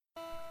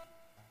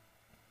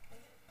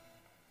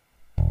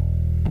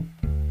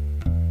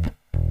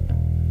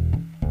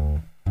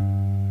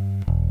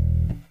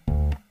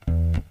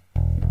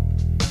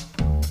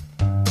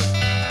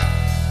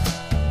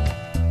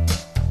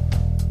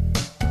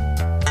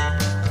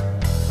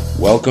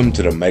Welcome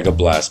to the Mega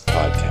Blast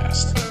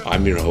Podcast.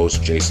 I'm your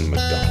host, Jason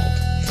McDonald.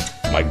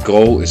 My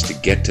goal is to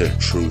get to the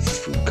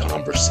truth through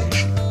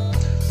conversation.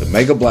 The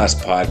Mega Blast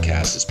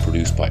Podcast is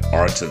produced by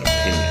Arts and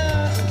Opinion,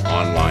 an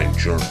online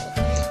journal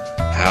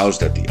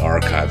housed at the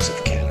Archives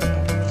of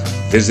Canada.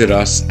 Visit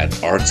us at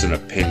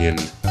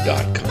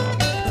artsandopinion.com.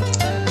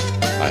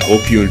 I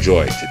hope you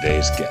enjoy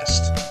today's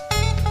guest.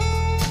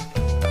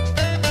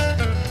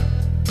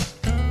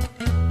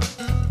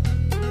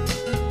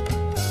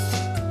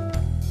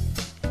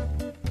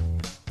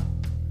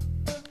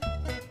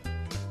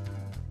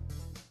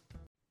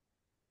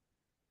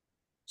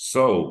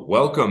 So,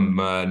 welcome,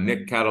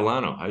 Nick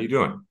Catalano. How you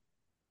doing?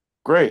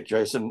 Great,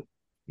 Jason.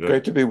 Good.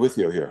 Great to be with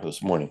you here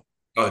this morning.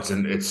 Oh,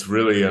 it's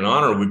really an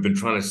honor. We've been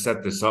trying to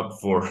set this up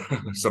for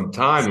some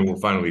time, and we're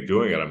finally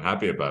doing it. I'm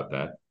happy about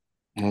that.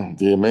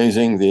 The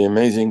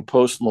amazing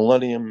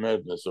post-millennium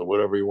madness, or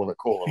whatever you want to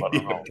call it. I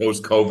don't Yeah, know.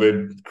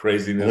 post-COVID Yeah,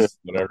 craziness,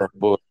 whatever.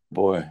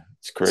 boy,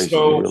 it's crazy.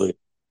 So, Really.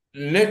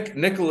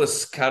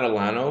 Nicholas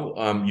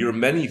Catalano, you're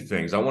many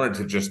things. I wanted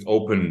to just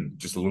open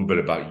just a little bit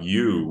about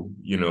you.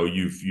 You know,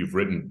 you've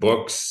written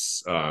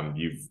books,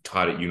 you've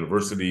taught at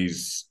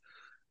universities,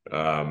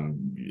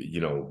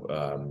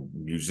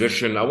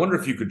 musician. I wonder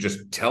if you could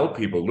just tell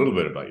people a little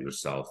bit about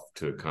yourself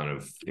to kind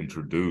of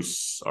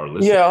introduce our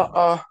listeners.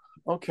 Yeah.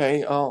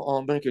 Okay.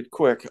 I'll make it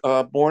quick.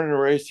 Born and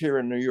raised here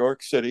in New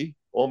York City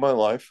all my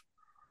life,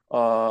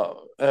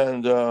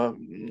 and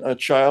a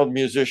child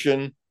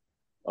musician.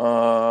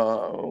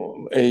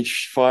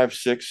 Age 5,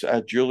 6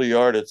 at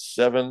Juilliard at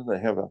 7. They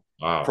have a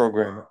Wow.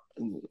 program.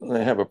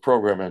 They have a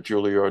program at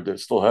Juilliard. They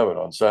still have it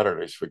on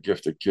Saturdays for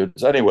gifted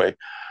kids. Anyway,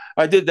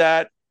 I did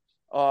that.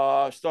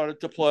 Started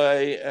to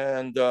play,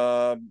 and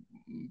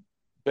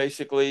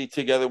basically,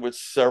 together with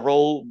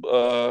several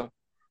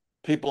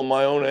people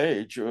my own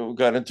age, who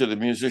got into the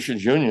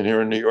Musicians Union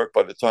here in New York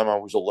by the time I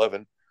was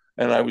 11,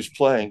 and I was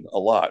playing a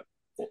lot,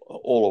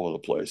 all over the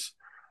place.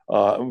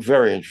 I'm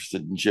very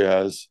interested in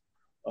jazz,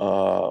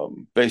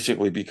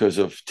 basically because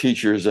of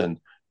teachers and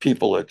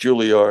people at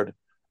Juilliard.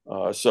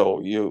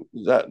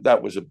 That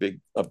was a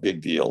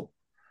big deal.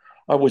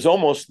 I was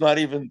almost not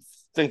even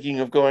thinking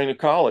of going to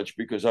college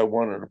because I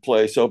wanted to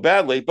play so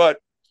badly. But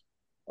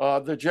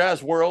the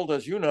jazz world,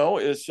 as you know,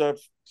 is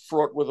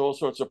fraught with all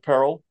sorts of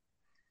peril.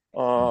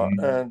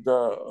 And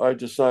I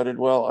decided,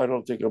 well, I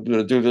don't think I'm going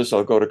to do this.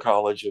 I'll go to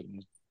college,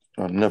 and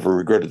I never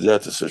regretted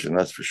that decision.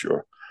 That's for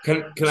sure.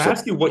 Can I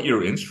ask you what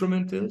your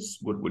instrument is?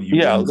 What do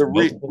you Yeah, use?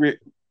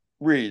 reeds,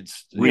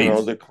 Reeds,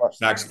 the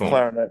saxophone.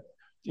 clarinet,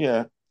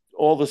 yeah,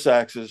 all the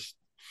saxes,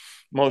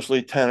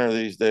 mostly tenor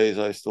these days.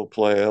 I still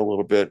play a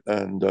little bit,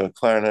 and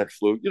clarinet,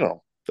 flute,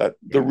 that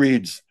the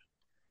reeds,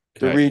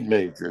 the Okay. reed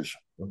majors.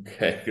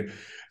 Okay.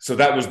 So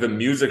that was the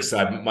music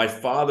side. My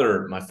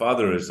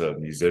father is a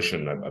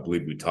musician. I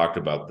believe we talked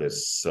about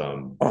this a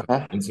couple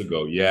Uh-huh. months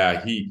ago.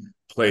 Yeah, he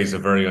plays a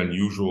very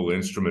unusual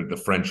instrument, the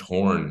French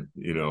horn,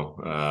 and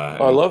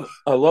I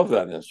love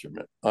that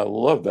instrument. I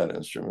love that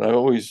instrument. I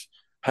always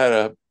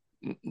had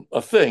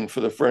a thing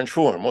for the French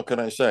horn. What can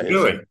I say?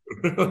 really,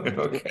 really,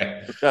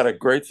 okay. It's got a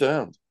great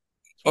sound.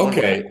 It's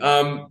Okay.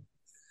 wonderful.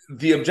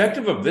 The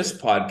objective of this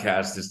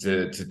podcast is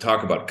to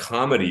talk about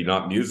comedy,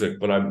 not music.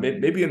 But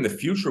maybe in the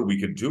future we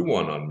could do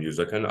one on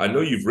music. And I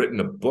know you've written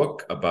a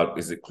book about,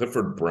 is it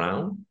Clifford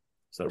Brown?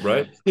 Is that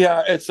right?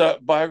 Yeah, it's a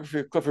biography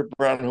of Clifford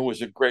Brown, who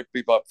was a great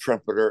bebop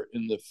trumpeter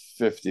in the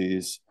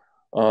 50s.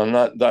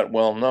 Not that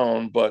well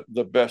known, but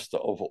the best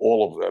of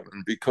all of them.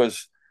 And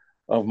because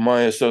of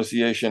my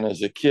association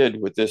as a kid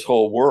with this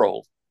whole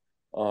world,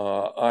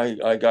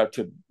 I got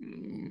to,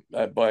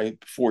 by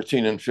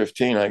 14 and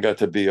 15, I got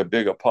to be a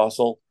big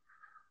apostle.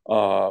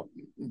 Uh,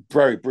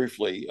 Very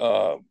briefly,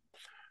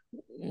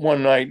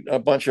 one night, a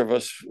bunch of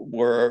us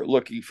were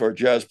looking for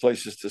jazz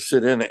places to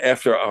sit in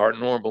after our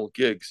normal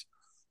gigs,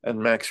 and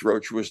Max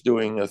Roach was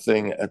doing a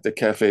thing at the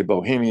Cafe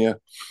Bohemia.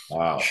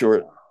 Wow.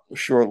 Short,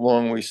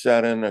 long. We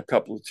sat in a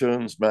couple of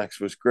tunes. Max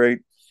was great,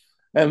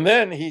 and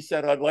then he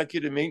said, "I'd like you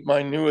to meet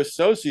my new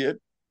associate,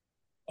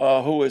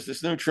 who is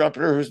this new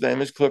trumpeter whose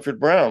name is Clifford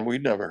Brown."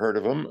 We'd never heard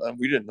of him.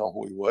 We didn't know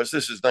who he was.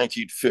 This is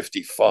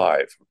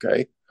 1955.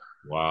 Okay,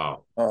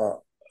 Wow. uh,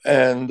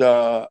 and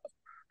uh,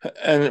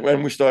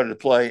 and we started to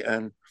play.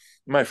 And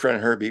my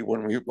friend Herbie,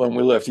 when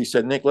we left, he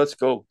said, "Nick, let's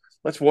go.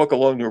 Let's walk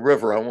along the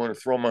river. I want to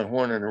throw my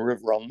horn in the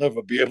river. I'll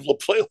never be able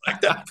to play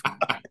like that."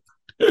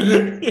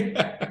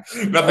 Yeah.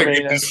 I Nothing can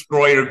mean,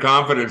 destroy your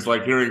confidence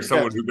like hearing yeah.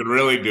 someone who can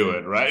really do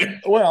it, right?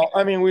 Well,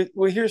 I mean,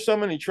 we hear so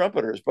many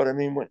trumpeters, but I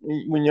mean,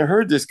 when you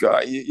heard this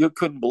guy, you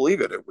couldn't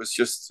believe it. It was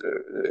just,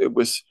 it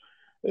was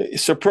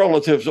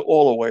superlatives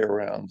all the way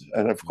around.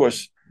 And of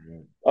course,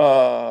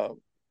 uh,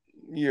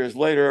 years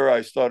later,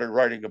 I started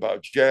writing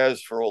about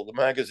jazz for all the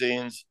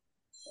magazines,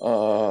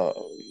 uh,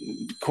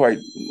 quite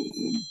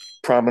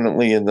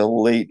prominently in the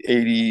late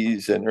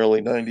 80s and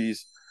early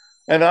 90s.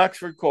 And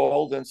Oxford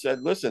called and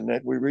said, "Listen,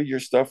 Nick, we read your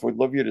stuff. We'd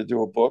love you to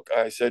do a book."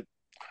 I said,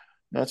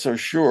 "Not so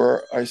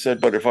sure." I said,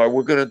 "But if I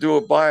were going to do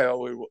a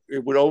bio,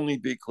 it would only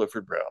be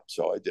Clifford Brown."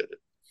 So I did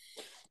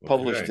it.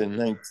 Published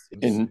Okay.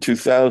 in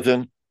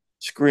 2000.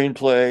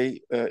 screenplay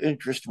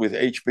interest with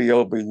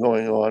HBO been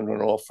going on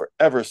and all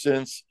forever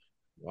since.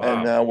 And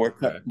Wow. now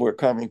Okay. we're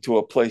coming to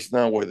a place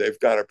now where they've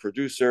got a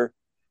producer,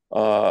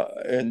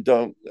 and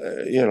don't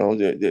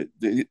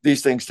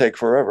these things take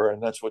forever,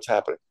 and that's what's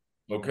happening.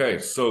 Okay.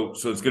 So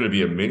it's going to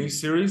be a mini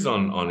series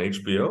on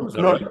HBO. Is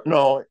that No, right?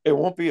 no, it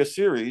won't be a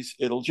series.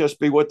 It'll just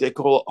be what they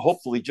call,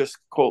 hopefully, just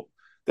quote.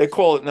 They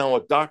call it now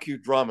a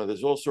docudrama.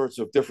 There's all sorts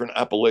of different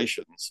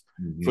appellations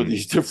for Hmm.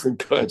 these different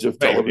kinds of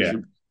Right. Yeah.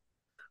 television.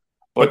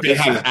 But But they this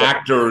have is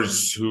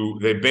actors who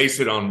they base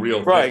it on real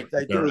things. right.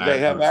 They They're do. They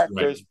have actors,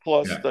 right? actors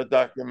plus Yeah. the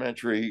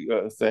documentary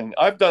thing.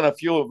 I've done a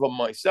few of them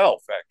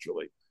myself,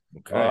 actually.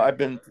 Okay. I've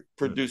been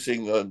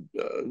producing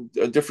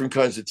different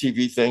kinds of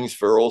TV things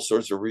for all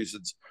sorts of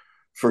reasons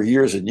for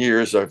years and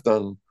years. I've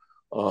done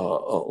a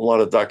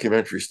lot of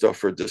documentary stuff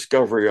for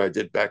Discovery. I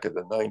did back in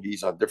the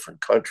 90s on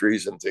different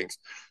countries and things.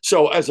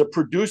 So as a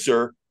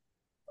producer,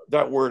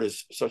 that word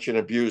is such an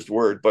abused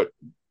word, but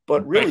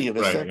Right. really, in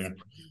a Right. sense,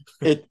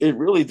 Yeah. it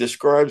really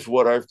describes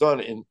what I've done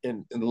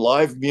in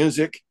live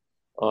music,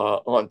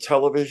 on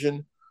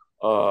television,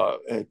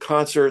 and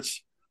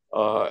concerts,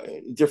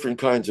 different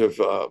kinds of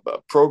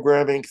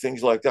programming,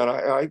 things like that.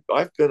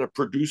 I've been a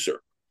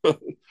producer, and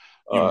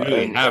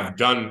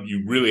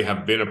You really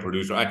have been a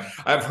producer.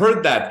 I've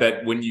heard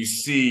that when you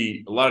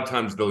see a lot of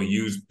times they'll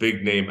use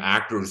big name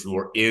actors who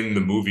are in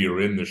the movie or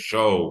in the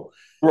show,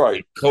 right,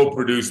 like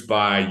co-produced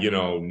by,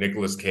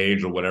 Nicolas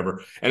Cage or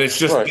whatever. And it's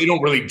just right. they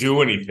don't really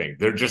do anything.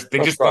 They That's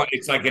just right.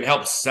 it's like it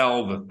helps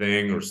sell the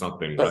thing or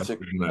something, right? That's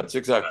Right.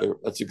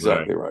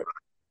 exactly right.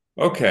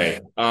 Okay.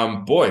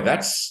 Boy,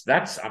 that's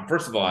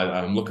first of all,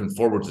 I'm looking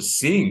forward to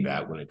seeing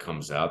that when it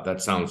comes out.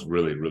 That sounds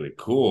really, really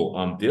cool.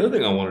 The other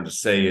thing I wanted to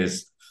say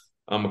is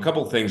a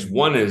couple of things.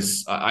 One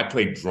is I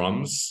played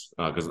drums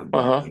because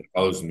Uh-huh. my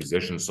father's a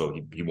musician, so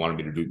he wanted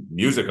me to do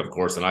music, of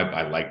course, and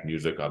I like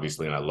music,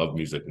 obviously, and I love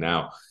music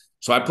now.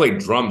 So I played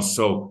drums.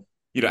 So,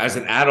 as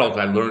an adult,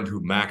 I learned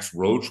who Max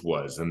Roach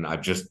was, and I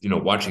just,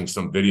 watching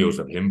some videos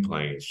of him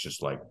playing, it's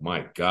just like,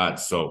 my God.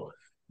 So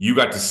you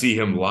got to see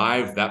him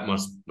live. That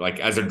must, like,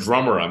 as a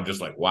drummer, I'm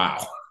just like,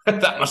 wow,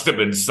 that must have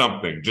been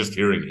something just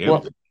hearing him.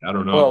 Well, I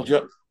don't well,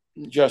 know.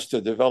 just to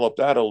develop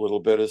that a little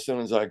bit, as soon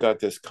as I got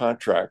this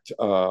contract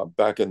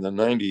back in the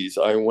 90s,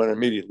 I went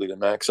immediately to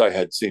Max. I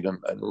had seen him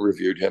and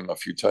reviewed him a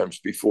few times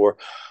before.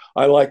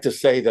 I like to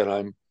say that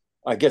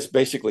I guess,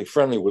 basically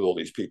friendly with all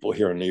these people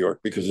here in New York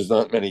because there's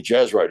not many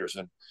jazz writers.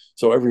 And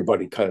so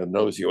everybody kind of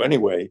knows you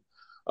anyway.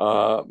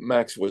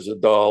 Max was a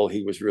doll.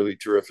 He was really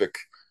terrific.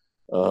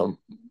 Um,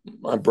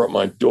 I brought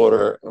my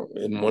daughter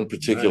in one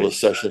particular Nice.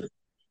 session.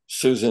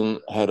 Susan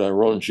had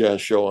her own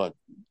jazz show on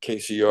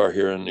KCR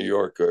here in New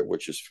York,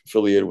 which is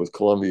affiliated with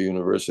Columbia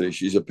University.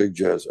 She's a big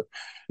jazzer.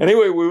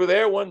 Anyway, we were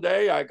there one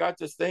day. I got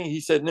this thing.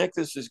 He said, "Nick,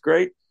 this is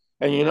great.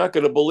 And you're not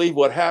going to believe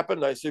what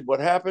happened." I said,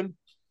 "What happened?"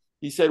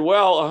 He said,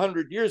 "Well,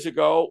 100 years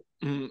ago,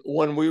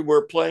 when we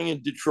were playing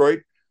in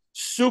Detroit,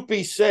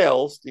 Soupy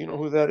Sales, do you know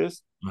who that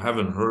is?" I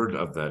haven't heard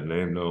of that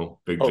name. No,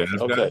 big Okay. jazz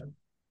guy. Okay.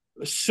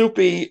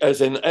 Soupy,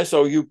 as in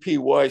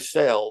Soupy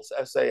Sales,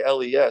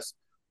 Sales,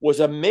 was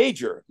a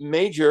major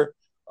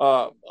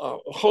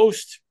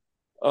host,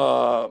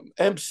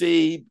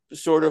 MC,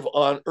 sort of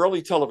on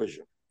early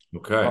television.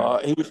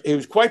 Okay. He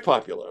was quite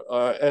popular,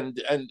 and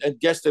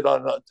guested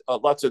on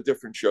lots of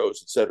different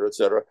shows, et cetera, et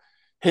cetera.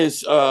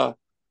 His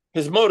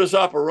his modus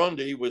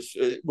operandi was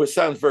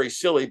sounds very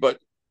silly, but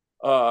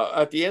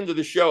at the end of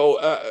the show,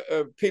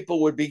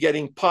 people would be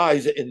getting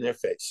pies in their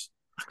face.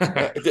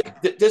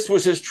 This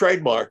was his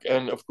trademark,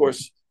 and of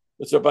course,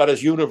 it's about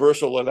as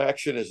universal an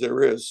action as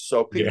there is.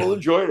 So people Yeah.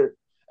 enjoyed it.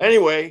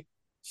 Anyway,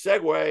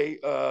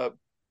 segue.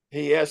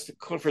 He asked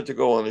Clifford to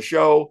go on the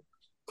show.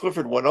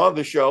 Clifford went on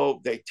the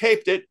show. They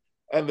taped it,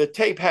 and the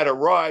tape had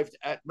arrived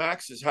at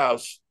Max's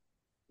house.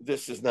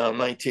 This is now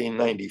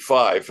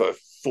 1995,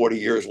 40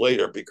 years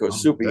later,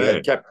 because Soupy Okay.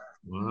 had kept.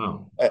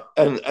 Wow.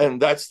 And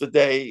that's the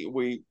day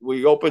we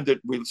opened it.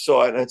 We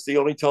saw it, and it's the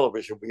only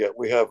television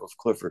we have of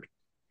Clifford.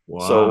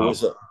 So Wow.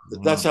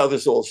 that's Wow. how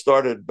this all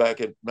started back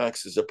at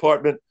Max's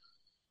apartment.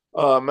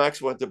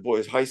 Max went to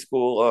boys' high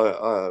school,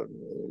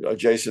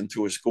 adjacent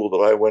to a school that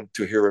I went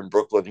to here in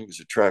Brooklyn. He was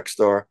a track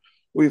star.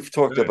 We've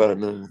talked Okay. about a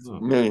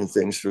million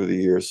things through the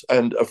years,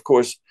 and of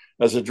course,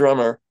 as a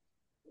drummer,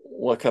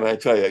 what can I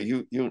tell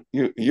you?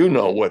 You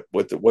know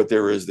what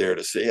there is there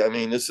to see. I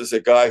mean, this is a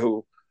guy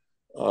who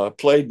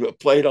played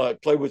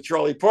with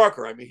Charlie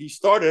Parker. I mean, he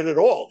started it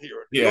all here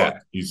in New Yeah,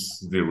 York.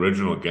 he's the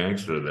original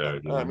gangster there.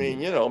 I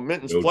mean,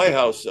 Minton's OG.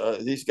 Playhouse.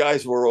 These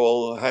guys were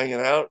all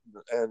hanging out,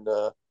 and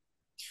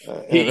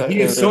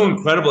He is so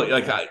incredible.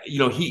 Like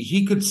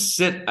he could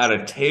sit at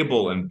a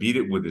table and beat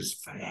it with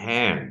his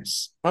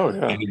hands, oh and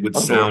yeah, it would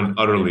unbelievable. sound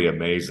utterly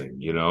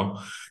amazing.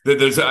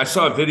 I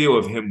saw a video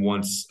of him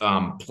once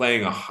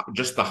playing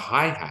just the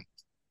hi hat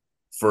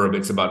for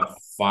it's about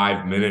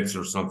 5 minutes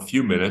or some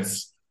few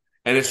minutes,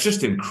 and it's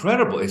just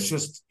incredible. It's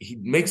just he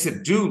makes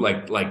it do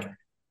like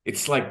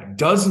it's like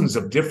dozens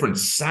of different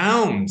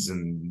sounds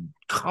and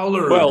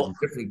colors, Well, and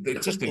different.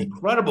 It's just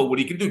incredible what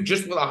he can do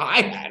just with a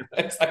hi-hat.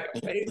 It's like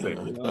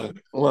amazing, you know.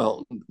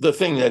 well, the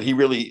thing that he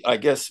really, I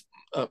guess,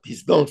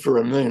 he's known for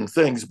a million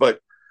things, but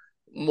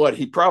what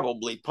he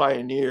probably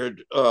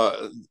pioneered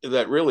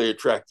that really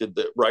attracted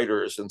the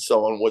writers and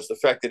so on was the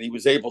fact that he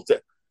was able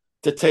to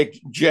take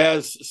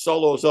jazz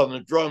solos on the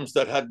drums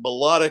that had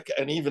melodic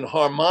and even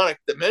harmonic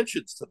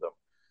dimensions to them.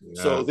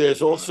 So Yeah,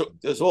 there's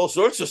all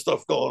sorts of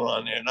stuff going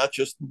on there, not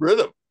just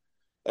rhythm,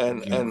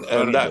 and that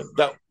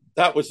incredible.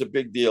 that was a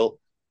big deal.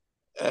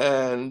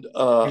 And It's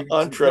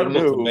Entre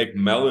incredible to Nous, make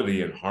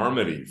melody and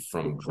harmony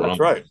from that's drums.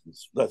 right,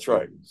 that's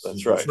right,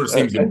 that's It right. sort of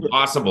seems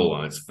impossible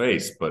on its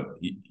face, but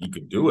he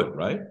could do it,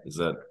 right? Is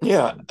that?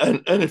 Yeah,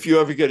 and if you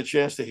ever get a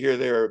chance to hear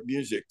their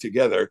music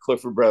together,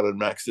 Clifford Brown and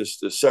Max,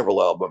 there's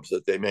several albums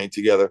that they made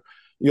together.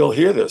 You'll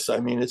hear this. I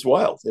mean, it's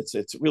wild.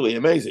 It's really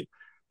amazing.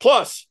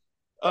 Plus,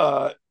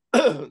 uh,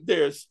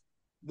 there's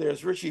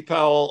Richie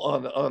Powell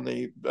on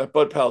the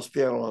Bud Powell's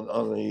piano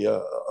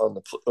on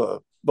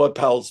the Bud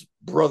Powell's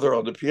brother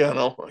on the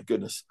piano. My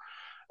goodness,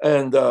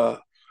 and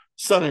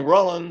Sonny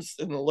Rollins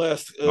in the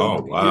last Oh,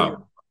 year.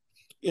 wow.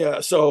 Yeah.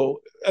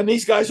 So, and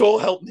these guys all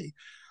helped me.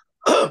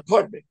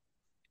 Pardon me.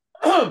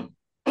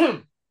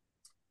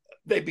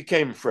 They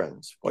became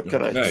friends. What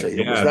can I Okay. say?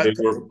 It was Yeah, that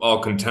they were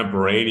all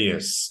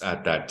contemporaneous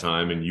at that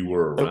time, and you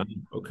were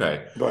around.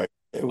 Okay. right.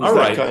 It was All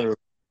that right. kind of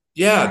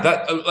Yeah,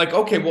 that like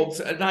okay, well,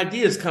 an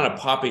idea is kind of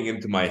popping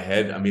into my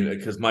head. I mean,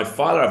 because my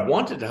father, I've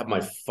wanted to have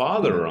my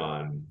father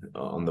on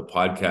the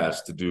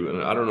podcast to do,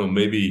 and I don't know,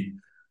 maybe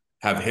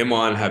have him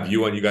on, have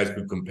you on. You guys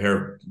could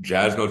compare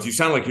jazz notes. You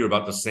sound like you're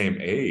about the same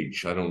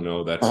age. I don't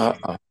know. That's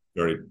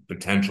very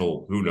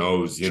potential. Who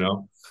knows? You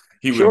know,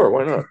 he would. sure.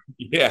 Why not?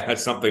 Yeah,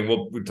 that's something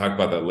we'll talk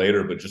about that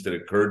later. But just it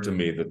occurred to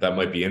me that that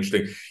might be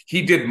interesting.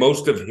 He did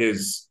most of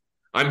his.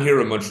 I'm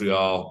here in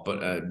Montreal,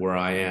 but where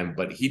I am.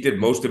 But he did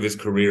most of his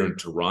career in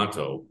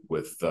Toronto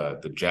with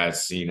the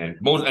jazz scene and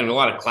a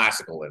lot of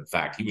classical. In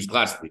fact, he was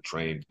classically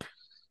trained.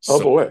 Oh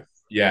So boy.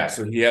 yeah,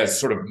 so he has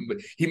sort of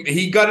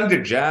he got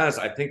into jazz.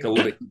 I think a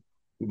little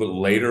bit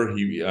later.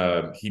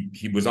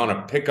 He was on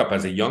a pickup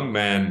as a young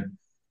man.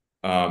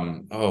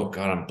 Oh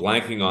God, I'm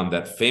blanking on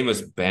that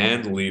famous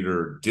band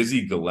leader,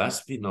 Dizzy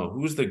Gillespie. No,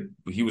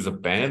 he was a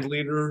band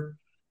leader.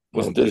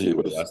 Well, Wasn't Dizzy Dizzy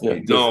was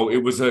Gillespie? No,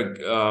 it was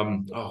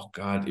oh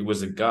God, it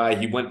was a guy.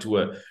 He went to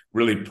a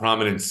really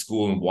prominent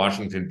school in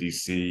Washington,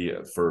 D.C.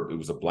 It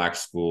was a black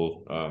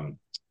school.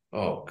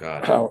 Oh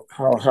God.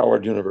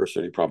 Howard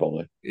University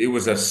probably. It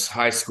was a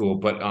high school,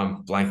 but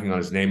I'm blanking on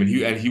his name.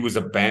 And he was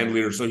a band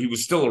leader, so he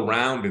was still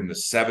around in the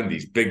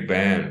 '70s, big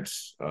band.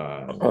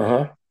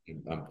 Uh-huh.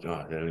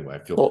 Anyway,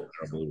 I feel Well,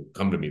 terrible. It'll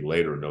come to me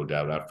later, no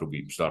doubt, after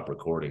we stop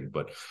recording.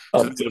 But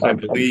so um, this was, I um,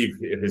 um, believe,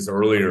 his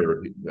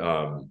earlier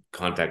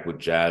contact with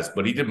jazz,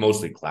 but he did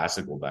mostly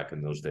classical back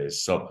in those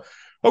days. So,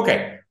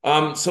 okay,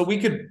 so we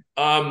could.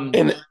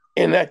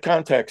 in that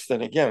context,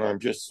 and again, I'm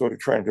just sort of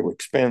trying to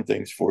expand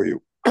things for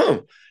you.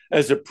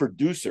 As a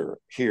producer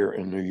here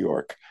in New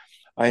York,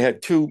 I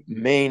had two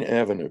main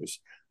avenues.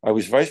 I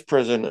was vice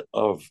president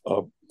of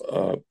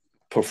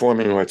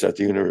performing arts at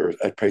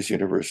at Pace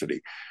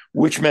University,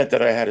 which meant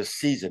that I had a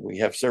season. We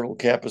have several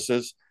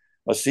campuses,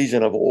 a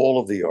season of all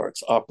of the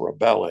arts: opera,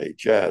 ballet,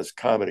 jazz,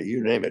 comedy,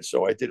 you name it.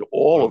 So I did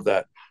all of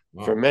that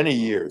for many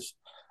years,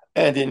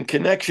 and in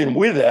connection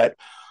with that,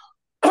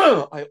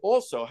 I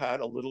also had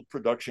a little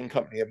production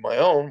company of my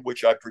own,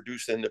 which I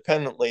produced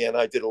independently, and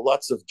I did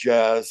lots of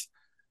jazz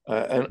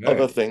and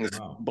other things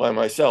by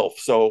myself.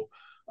 So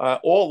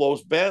all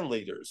those band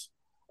leaders,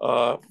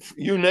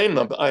 you name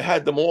them, I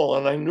had them all,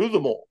 and I knew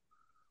them all.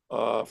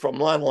 From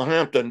Lionel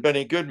Hampton,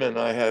 Benny Goodman,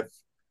 I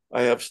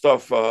have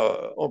stuff.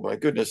 Oh my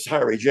goodness,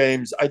 Harry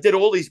James. I did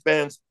all these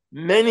bands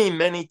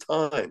many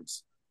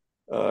times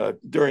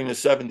during the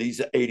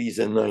 '70s, '80s,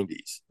 and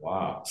 '90s.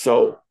 Wow.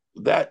 So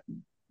that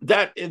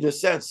in a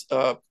sense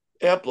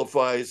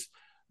amplifies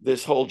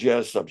this whole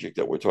jazz subject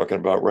that we're talking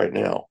about right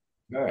now.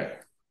 Okay.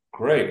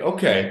 Great.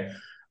 Okay.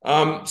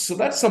 So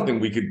that's something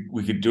we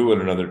could do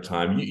at another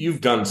time.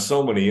 You've done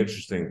so many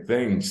interesting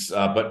things,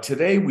 but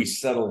today we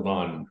settled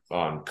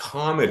on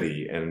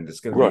comedy, and it's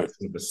going to be Right.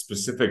 sort of a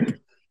specific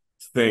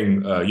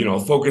thing.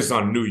 Focus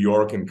on New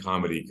York and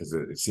comedy because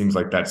it seems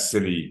like that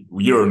city.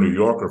 You're a New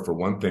Yorker for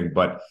one thing,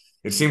 but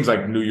it seems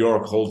like New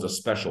York holds a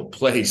special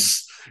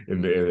place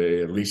in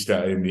the at least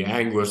in the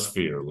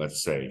Anglosphere,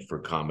 let's say, for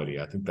comedy.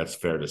 I think that's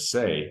fair to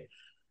say.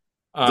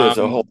 There's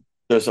a Um, whole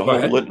there's a go whole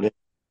ahead. litany.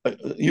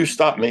 You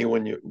stop me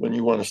when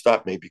you want to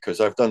stop me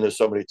because I've done this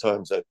so many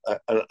times that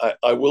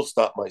I will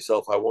stop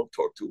myself. I won't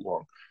talk too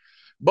long.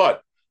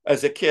 But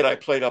as a kid, I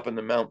played up in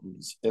the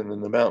mountains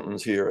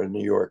here in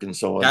New York and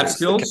so on.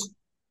 Catskills?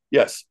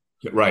 Yes,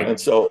 Right. and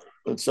so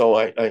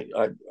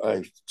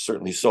I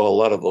certainly saw a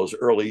lot of those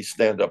early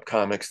stand-up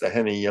comics, the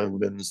Henny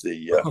Youngmans,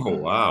 Oh,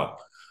 wow.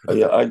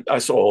 I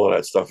saw all of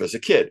that stuff as a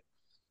kid.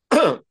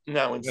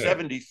 Now in Yeah.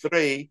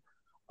 '73,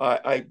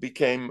 I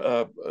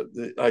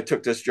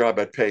took this job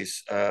at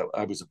Pace.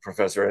 I was a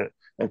professor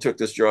and took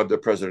this job. The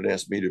president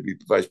asked me to be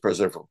vice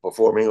president for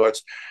performing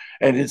arts.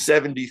 And in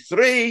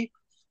 '73,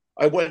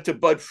 I went to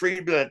Bud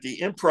Friedman at the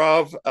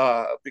Improv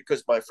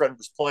because my friend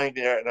was playing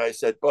there, and I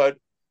said, Bud,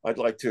 I'd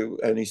like to,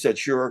 and he said,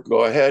 sure,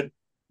 go ahead.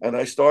 And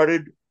I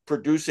started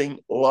producing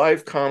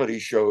live comedy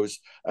shows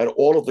at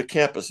all of the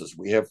campuses.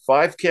 We have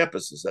 5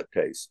 campuses at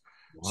Pace.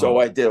 Wow. So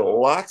I did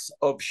lots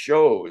of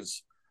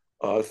shows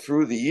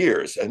through the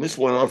years, and this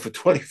went on for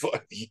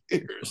 25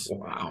 years.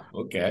 Wow.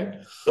 Okay.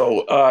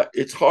 So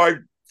it's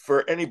hard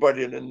for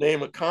anybody to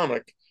name a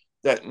comic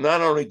that not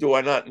only do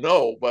I not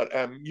know, but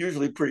I'm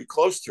usually pretty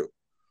close to.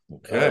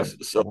 Okay.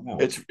 So wow.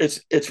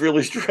 It's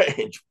really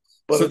strange.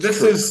 But so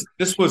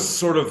this was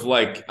sort of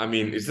like, I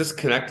mean, is this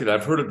connected?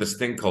 I've heard of this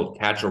thing called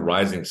Catch a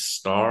Rising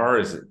Star.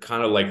 Is it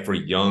kind of like for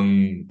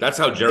young? That's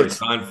how Jerry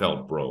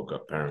Seinfeld broke,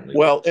 apparently.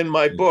 Well, in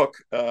my book,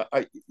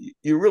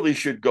 you really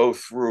should go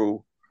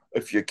through,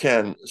 if you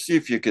can, see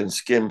if you can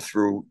skim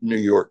through New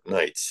York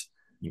Nights,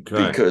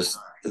 because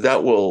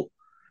that will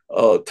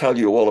tell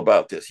you all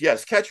about this.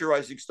 Yes, Catch a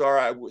Rising Star.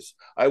 I was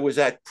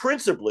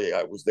principally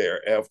I was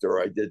there after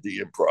I did the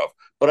Improv,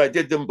 but I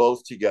did them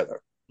both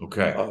together.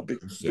 Okay.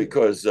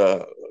 Because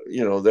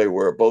they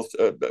were both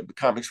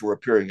comics were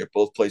appearing at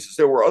both places.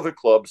 There were other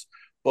clubs,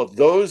 but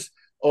those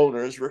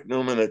owners, Rick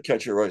Newman at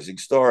Catch a Rising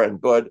Star and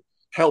Bud,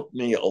 helped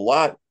me a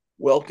lot,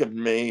 welcomed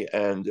me,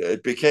 and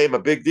it became a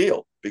big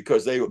deal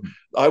because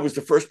I was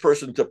the first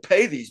person to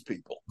pay these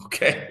people.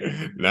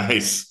 Okay,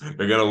 nice.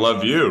 They're gonna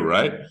love you,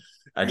 right?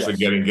 Actually,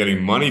 yes.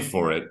 getting money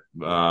for it.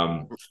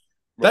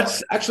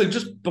 That's actually,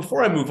 just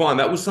before I move on,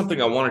 that was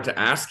something I wanted to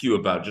ask you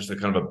about, just a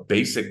kind of a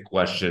basic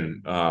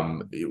question.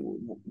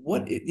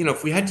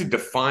 If we had to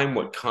define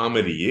what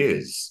comedy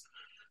is,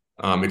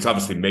 it's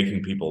obviously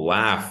making people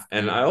laugh.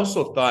 And I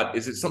also thought,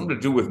 is it something to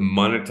do with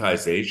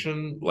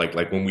monetization? Like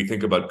when we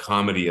think about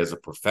comedy as a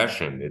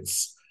profession,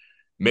 it's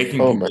making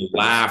people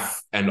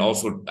laugh and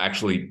also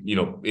actually,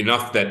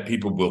 enough that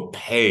people will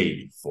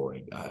pay for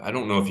it. I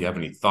don't know if you have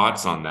any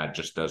thoughts on that,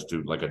 just as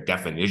to like a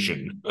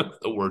definition of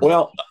the word.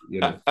 Well,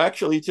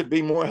 actually, to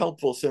be more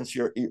helpful, since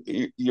your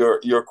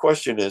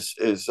question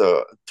is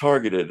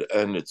targeted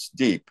and it's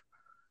deep.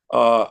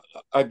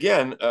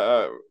 Again,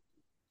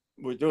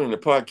 we're doing the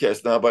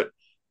podcast now, but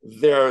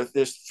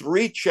there's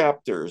 3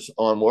 chapters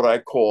on what I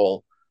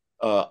call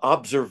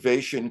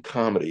observation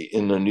comedy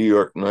in the New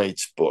York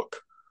Nights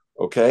book.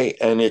 Okay.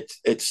 And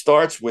it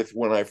starts with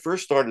when I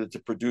first started to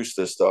produce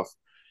this stuff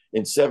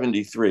in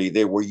 1973,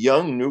 they were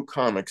young new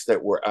comics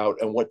that were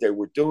out. And what they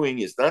were doing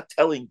is not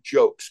telling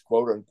jokes,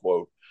 quote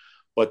unquote,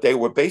 but they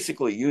were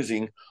basically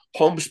using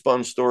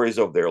homespun stories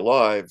of their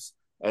lives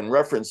and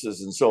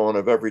references and so on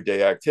of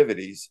everyday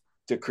activities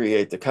to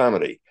create the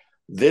comedy.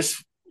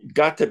 This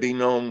got to be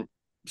known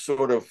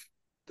sort of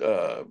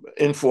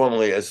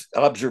informally as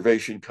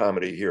observation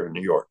comedy here in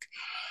New York.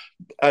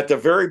 At the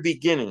very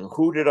beginning,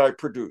 who did I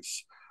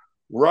produce?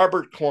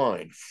 Robert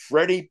Klein,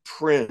 Freddie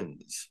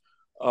Prinz,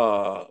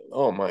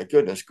 oh my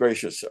goodness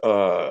gracious,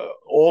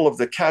 all of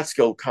the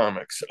Catskill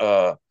comics.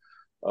 I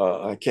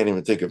can't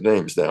even think of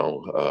names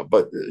now,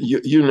 but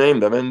you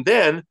name them. And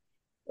then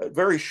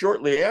very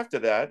shortly after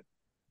that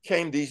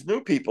came these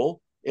new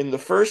people in the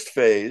first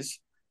phase,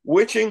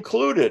 which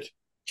included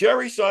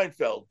Jerry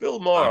Seinfeld, Bill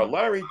Maher,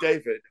 Larry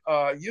David,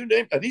 you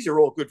name, and these are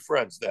all good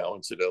friends now,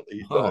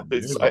 incidentally.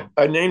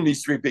 I named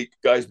these 3 big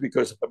guys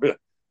because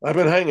I've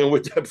been hanging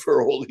with them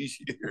for all these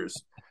years.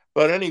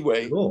 But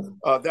anyway, cool.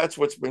 That's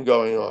what's been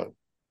going on.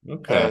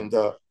 Okay. And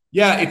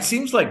it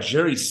seems like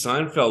Jerry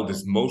Seinfeld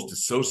is most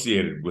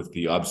associated with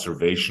the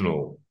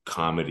observational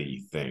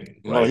comedy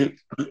thing, right?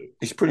 Well,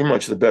 he's pretty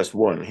much the best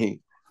one. He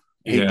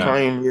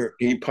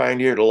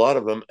pioneered a lot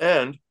of them.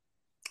 And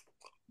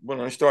when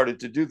I started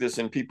to do this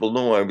and people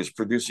knew I was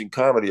producing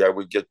comedy, I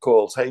would get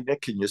calls, hey,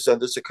 Nick, can you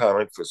send us a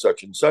comic for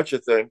such and such a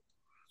thing?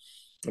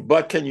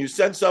 But can you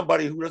send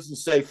somebody who doesn't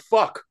say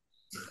fuck?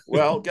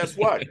 Well, guess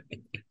what?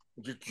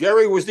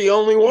 Jerry was the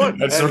only one.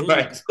 That's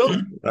right.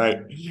 Right.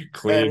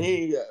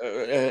 Clean.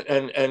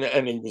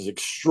 And he was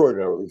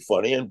extraordinarily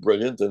funny and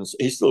brilliant, and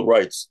he still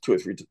writes 2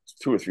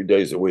 or 3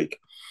 days a week.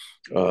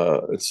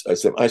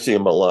 I see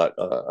him a lot.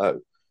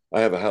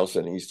 I have a house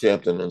in East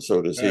Hampton, and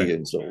so does he.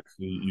 And so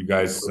you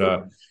guys,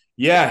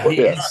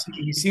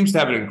 he seems to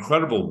have an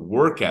incredible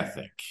work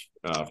ethic.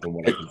 From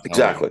what I can tell.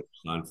 Exactly.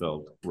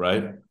 Seinfeld,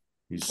 right?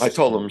 I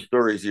told him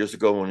stories years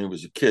ago when he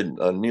was a kid.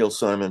 Neil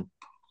Simon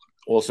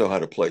also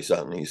had a place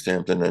out in East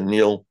Hampton, and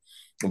Neil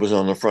was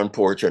on the front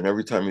porch, and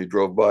every time you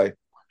drove by, you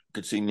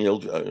could see Neil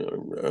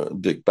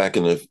back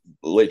in the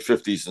late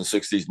 50s and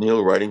 60s,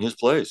 Neil writing his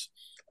plays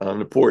on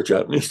the porch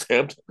out in East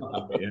Hampton.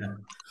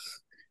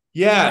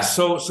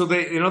 So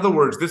they, in other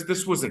words,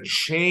 this was a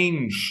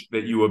change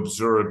that you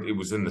observed. It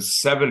was in the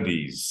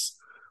 70s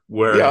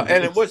where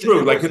and it was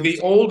true. Like the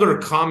older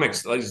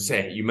comics, like you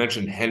say, you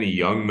mentioned Henny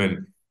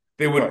Youngman.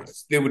 They would.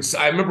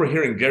 I remember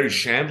hearing Gary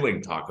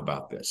Shandling talk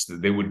about this.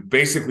 They would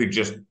basically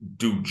just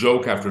do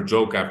joke after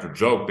joke after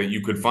joke that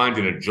you could find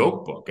in a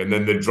joke book, and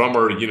then the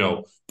drummer,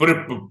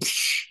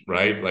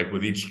 right, like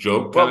with each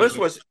joke. Well, this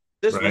was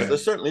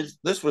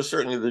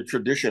certainly the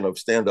tradition of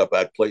stand up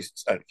at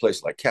places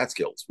like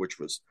Catskills, which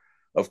was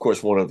of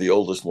course, one of the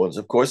oldest ones,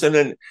 of course. And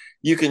then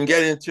you can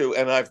get into,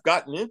 and I've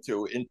gotten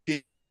into in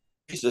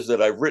pieces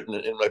that I've written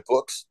in my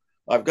books.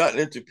 I've gotten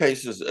into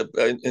pieces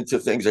into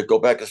things that go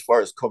back as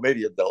far as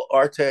Commedia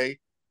dell'arte.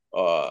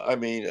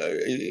 I've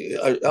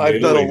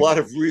done a Really? lot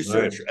of Right.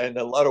 research and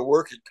a lot of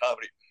work in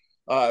comedy.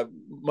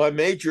 My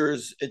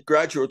majors at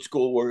graduate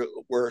school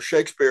were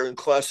Shakespeare and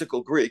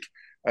classical Greek,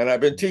 and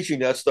I've been teaching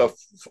that stuff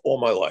all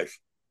my life.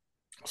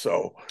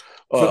 So,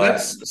 So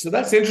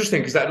that's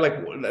interesting because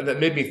that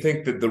made me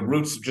think that the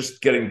roots of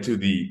just getting to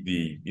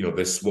the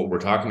this what we're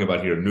talking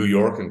about here, New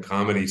York and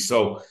comedy.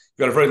 So you've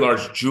got a very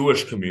large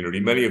Jewish community.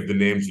 Many of the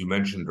names you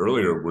mentioned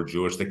earlier were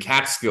Jewish. The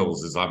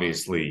Catskills is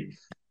obviously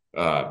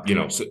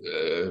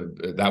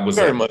that was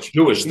very a much,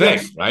 Jewish thing,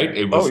 yes. right?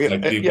 It Oh was yeah,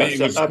 like it yes, was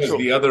because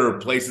absolutely. the other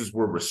places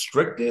were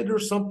restricted or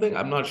something.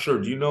 I'm not sure.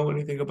 Do you know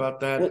anything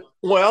about that?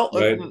 Well,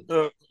 Right,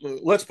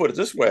 let's put it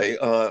this way: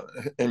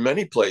 in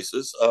many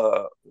places,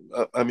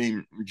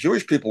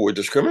 Jewish people were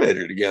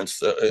discriminated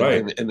against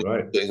right, in the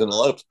right. days. And a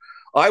lot of,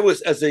 I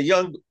was as a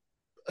young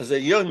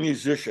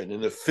musician in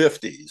the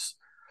 '50s.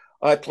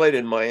 I played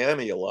in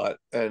Miami a lot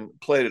and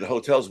played at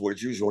hotels where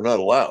Jews were not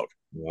allowed.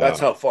 That's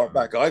Wow. how far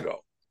back I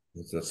go.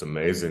 That's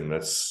amazing.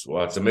 It's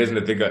amazing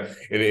to think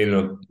in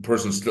a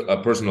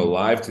person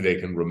alive today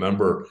can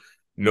remember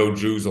no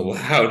Jews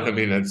allowed. I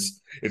mean,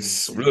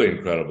 it's really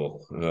incredible.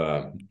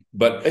 It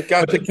But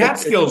got the to it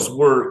Catskills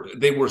were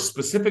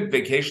specific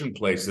vacation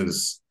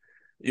places,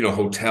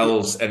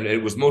 hotels, and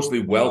it was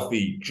mostly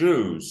wealthy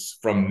Jews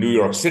from New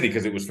York City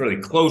because it was fairly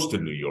close to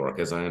New York,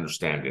 as I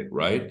understand it,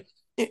 right?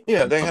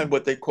 yeah, they had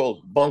what they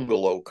called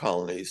bungalow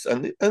colonies,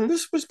 and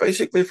this was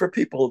basically for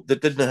people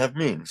that didn't have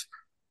means,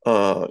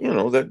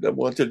 that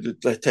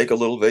wanted to take a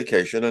little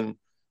vacation, and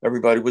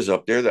everybody was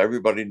up there, that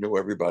everybody knew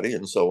everybody,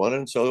 and so on,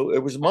 and so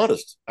it was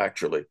modest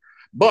actually.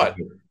 But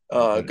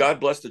God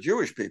bless the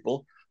Jewish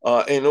people.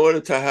 In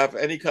order to have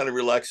any kind of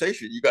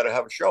relaxation, you got to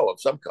have a show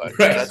of some kind, and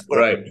Right, that's what.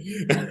 right.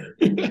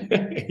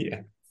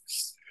 Yeah.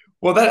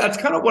 Well, that's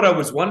kind of what I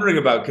was wondering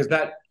about because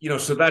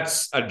so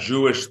that's a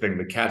Jewish thing,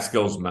 the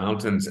Catskills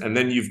Mountains, and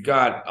then you've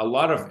got a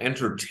lot of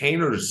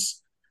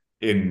entertainers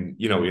in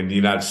the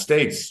United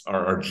States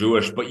are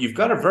Jewish, but you've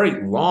got a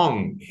very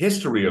long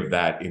history of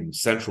that in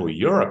Central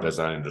Europe, as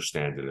I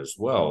understand it as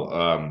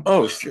well.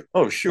 Oh, sure.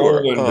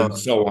 Poland and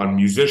so on,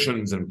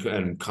 musicians and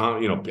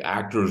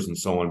actors and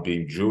so on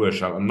being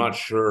Jewish. I'm not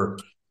sure.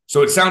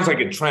 So it sounds like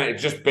it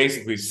just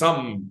basically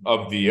some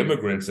of the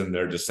immigrants and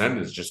their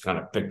descendants just kind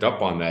of picked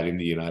up on that in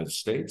the United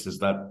States. Is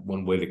that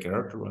one way to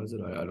characterize it?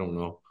 I don't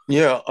know.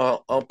 Yeah,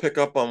 I'll pick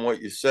up on what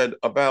you said.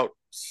 About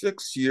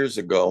 6 years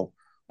ago,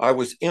 I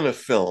was in a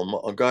film.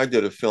 A guy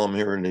did a film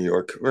here in New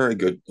York. Very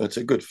good. It's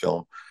a good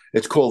film.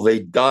 It's called "They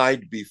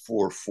Died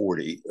Before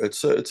 40."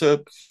 It's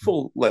a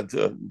full length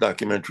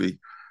documentary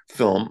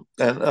film,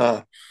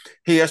 and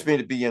he asked me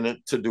to be in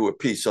it to do a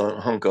piece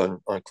on hunk on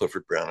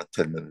Clifford Brown, a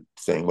 10-minute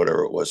thing,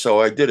 whatever it was. So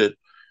I did it,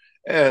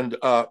 and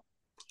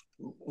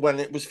when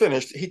it was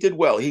finished, he did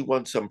well. He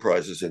won some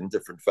prizes in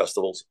different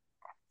festivals,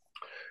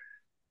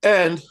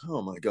 and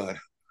oh my God,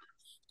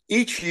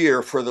 each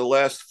year for the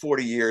last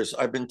 40 years,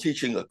 I've been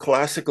teaching a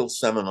classical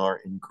seminar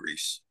in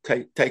Greece,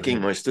 taking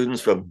my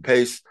students from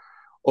Pace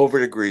over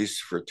to Greece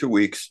for 2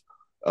 weeks,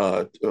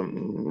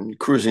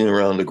 cruising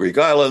around the Greek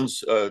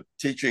islands,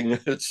 teaching.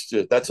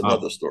 That's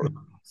another story.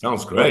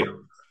 Sounds Uh, great.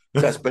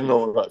 that's been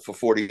going on for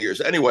 40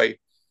 years. Anyway,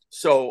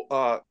 so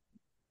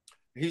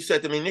he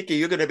said to me, Nicky,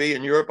 you're going to be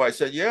in Europe. I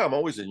said, yeah, I'm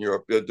always in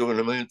Europe doing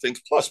a million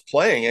things, plus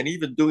playing and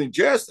even doing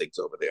jazz things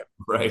over there.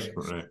 Right,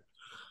 right.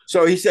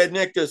 So he said,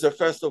 Nick, there's a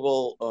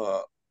festival.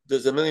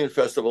 There's a million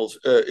festivals.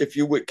 If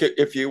you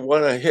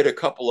want to hit a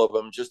couple of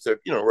them, just to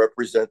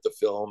represent the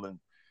film and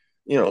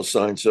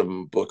sign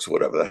some books,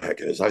 whatever the heck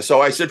it is.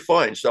 So I said,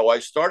 fine. So I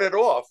started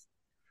off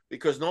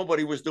because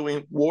nobody was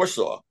doing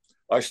Warsaw.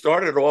 I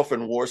started off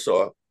in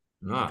Warsaw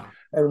Ah,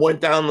 and went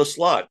down the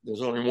slot.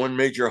 There's only one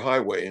major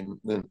highway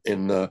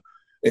in over.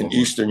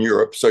 Eastern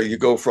Europe, so you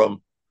go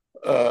from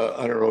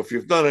I don't know if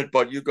you've done it,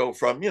 but you go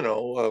from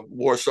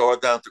Warsaw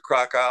down to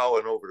Krakow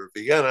and over to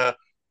Vienna,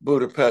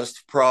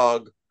 Budapest,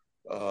 Prague,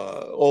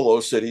 all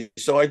those cities.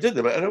 So I did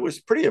them, and it was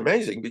pretty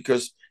amazing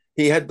because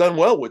he had done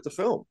well with the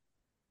film.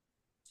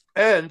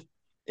 And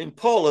in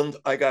Poland,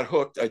 I got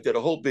hooked. I did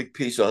a whole big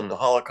piece on the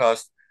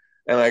Holocaust,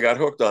 and I got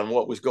hooked on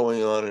what was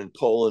going on in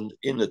Poland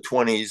in the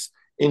 20s,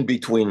 in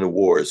between the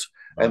wars.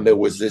 And there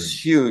was this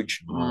Interesting.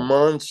 huge,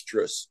 Wow.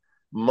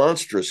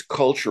 monstrous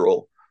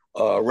cultural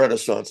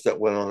renaissance that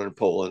went on in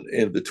Poland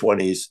in the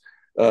 20s.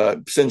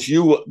 Since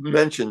you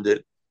mentioned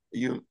it,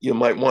 you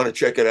might want to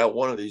check it out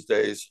one of these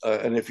days.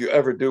 And if you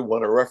ever do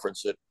want to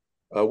reference it,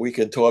 we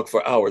can talk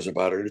for hours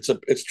about it.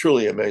 It's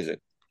truly amazing.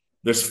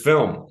 This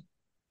film.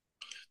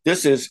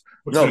 This is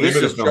What's the no, name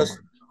of the film?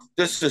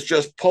 this is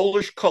just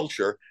Polish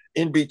culture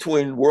in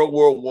between World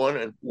War One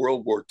and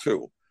World War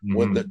Two,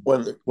 when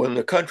Hmm.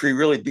 the country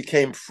really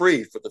became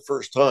free for the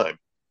first time,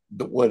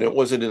 when it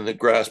wasn't in the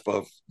grasp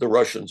of the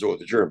Russians or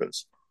the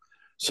Germans.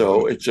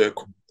 So Wow.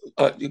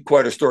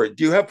 quite a story.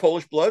 Do you have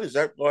Polish blood? Is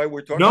that why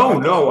we're talking No,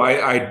 about this? no,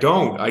 I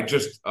don't. I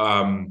just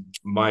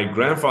my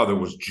grandfather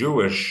was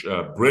Jewish,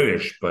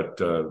 British, but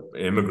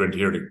immigrant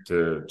here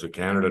to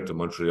Canada, to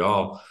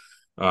Montreal,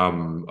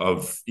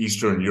 of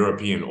Eastern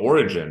European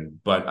origin.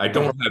 But I Uh-huh.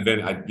 don't have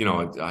any,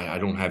 I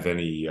don't have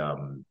any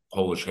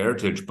Polish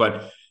heritage.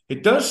 But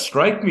it does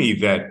strike me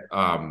that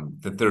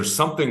that there's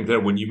something there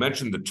when you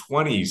mentioned the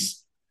 20s.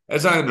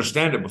 As I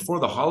understand it, before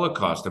the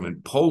Holocaust, I mean,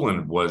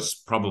 Poland was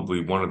probably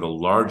one of the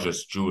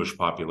largest Jewish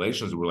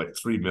populations. There were like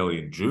 3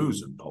 million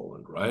Jews in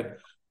Poland, right?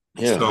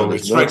 Yeah, and So it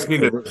there's not. strikes me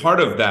that part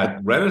of that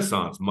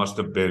Renaissance must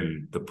have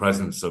been the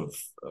presence of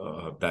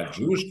that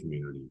Jewish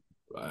community.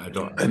 I'm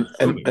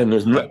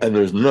assuming, right? And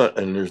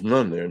there's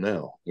none there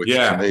now, which is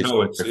Yeah, amazing.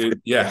 no,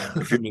 yeah.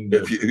 If I you mean,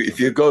 if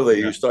you go there,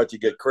 yeah, you start to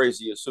get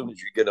crazy as soon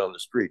as you get on the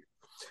street.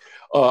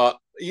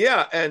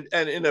 Yeah, and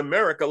in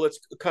America, let's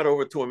cut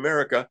over to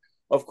America.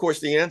 Of course,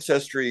 the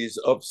ancestries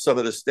of some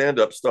of the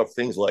stand-up stuff,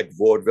 things like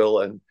vaudeville,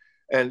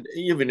 and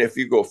even if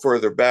you go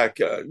further back,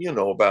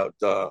 about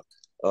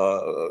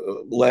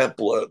lamp.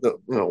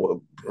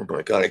 Oh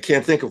my God, I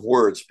can't think of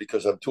words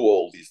because I'm too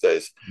old these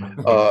days.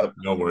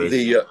 no worries.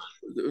 The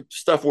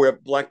stuff where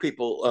black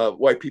people,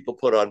 white people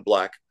put on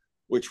black,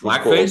 which was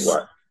called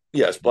Blackface,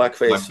 yes,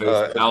 blackface,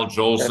 blackface, Al and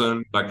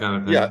Jolson, that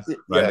kind of yeah, thing,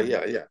 yeah, right?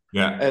 yeah, yeah.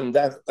 Yeah, And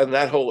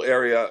that whole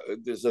area,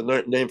 there's a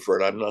name for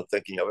it. I'm not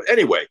thinking of it.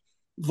 Anyway,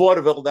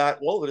 vaudeville, that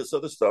all of this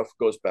other stuff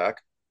goes back,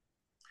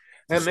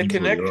 to and the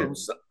Central Europe.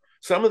 connections.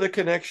 Some of the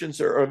connections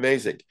are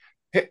amazing.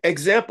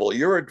 Example: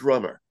 you're a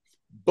drummer,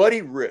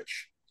 Buddy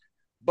Rich.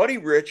 Buddy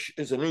Rich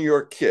is a New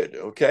York kid.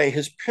 Okay,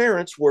 his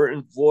parents were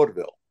in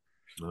vaudeville,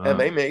 and Ah,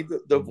 they made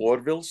the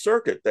vaudeville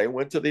circuit. They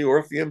went to the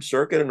Orpheum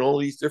circuit and all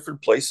these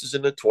different places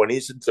in the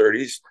 20s and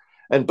 30s.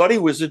 And Buddy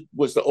was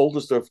the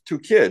oldest of two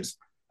kids,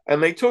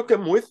 and they took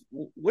him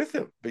with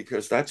him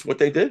because that's what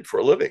they did for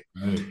a living.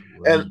 right,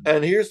 right.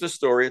 And here's the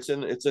story. It's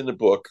in the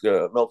book.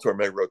 Mel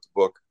Torme wrote the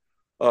book.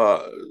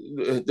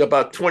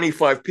 About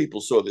 25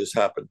 people saw this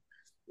happen.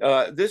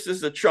 This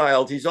is a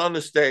child. He's on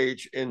the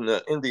stage in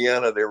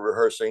Indiana. They're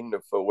rehearsing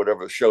for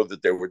whatever show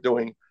that they were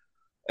doing,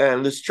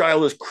 and this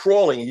child is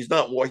crawling. He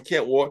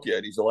can't walk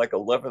yet. He's like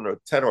 11 or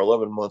 10 or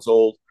 11 months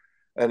old,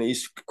 and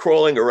he's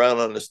crawling around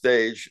on the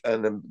stage.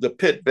 And the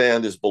pit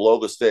band is below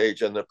the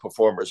stage, and the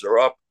performers are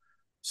up.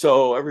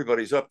 So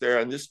everybody's up there,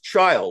 and this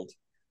child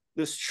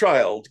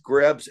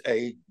grabs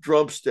a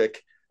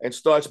drumstick and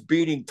starts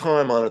beating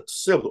time on a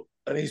cymbal,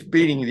 and he's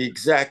beating the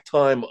exact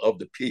time of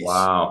the piece.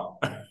 Wow.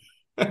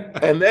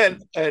 And then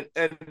and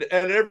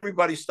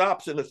everybody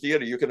stops in the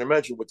theater. You can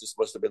imagine what this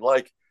must have been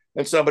like.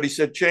 And somebody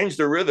said, change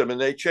the rhythm,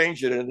 and they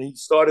changed it, and he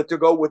started to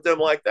go with them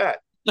like that.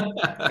 And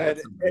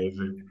That's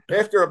amazing.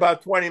 after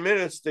about 20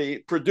 minutes, the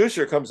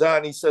producer comes out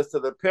and he says to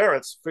the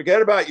parents,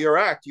 forget about your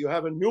act. You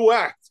have a new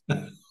act.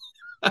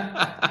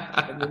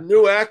 And the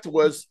new act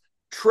was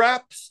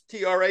Traps,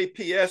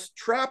 Traps,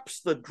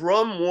 Traps the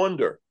Drum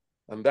Wonder.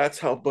 And that's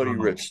how Buddy Oh,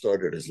 Rich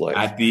started his life.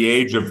 at the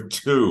age of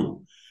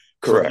 2.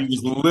 So he Correct.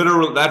 was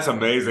literally, that's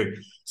amazing.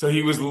 So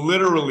he was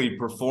literally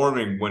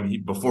performing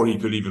before he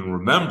could even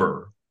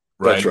remember,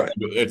 That's right?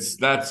 right.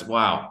 That's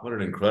wow, what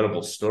an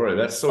incredible story.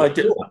 That's so I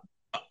did. cool.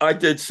 I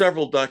did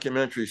several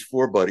documentaries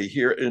for Buddy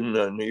here in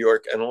New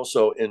York and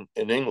also in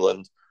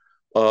England.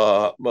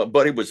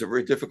 Buddy was a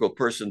very difficult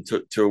person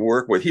to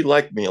work with. He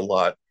liked me a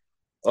lot,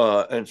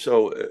 and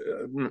so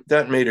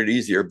that made it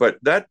easier. But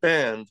that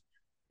band,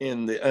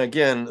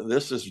 again,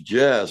 this is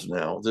jazz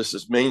now. This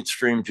is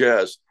mainstream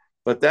jazz.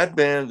 But that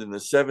band in the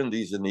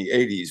 70s and the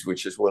 80s,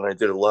 which is when I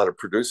did a lot of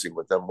producing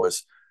with them,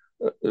 was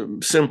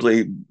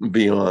simply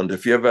beyond.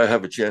 If you ever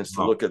have a chance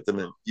to Oh, look at them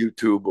in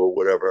YouTube or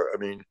whatever, I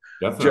mean,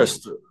 definitely.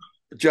 just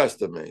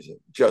just amazing,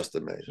 just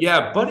amazing.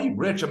 Yeah, Buddy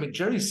Rich. I mean,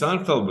 Jerry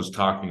Seinfeld was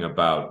talking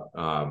about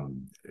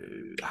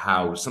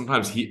how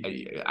sometimes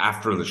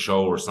after the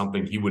show or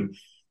something, he would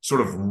sort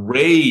of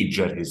rage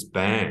at his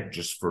band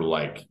just for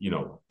like,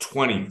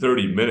 20,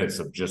 30 minutes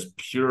of just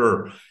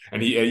pure.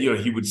 And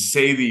he would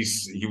say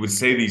these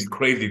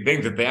crazy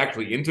things that they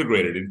actually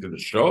integrated into the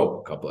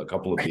show. A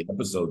couple of the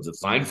episodes of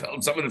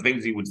Seinfeld, some of the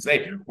things he would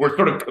say were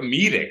sort of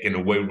comedic in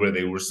a way where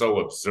they were so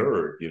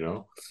absurd.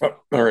 All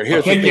right, I'll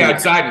here's the take you thing.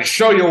 outside and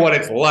show you what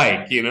it's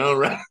like,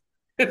 right?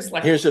 It's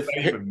like, Here's what the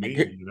does that even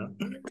mean?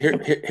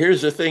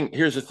 here's the thing.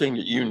 Here's the thing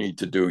that you need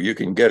to do. You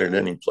can get it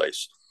any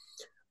place.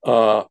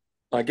 Uh,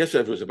 I guess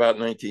it was about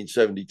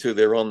 1972.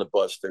 They're on the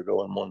bus. They're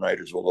going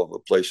one-nighters all over the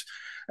place,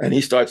 and he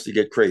starts to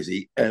get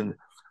crazy. And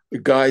the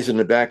guys in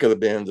the back of the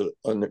band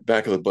on the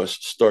back of the bus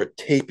start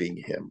taping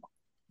him.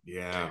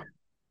 Yeah.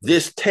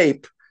 This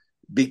tape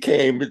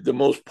became the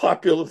most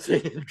popular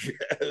thing in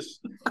jazz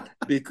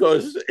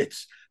because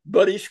it's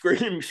Buddy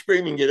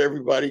screaming at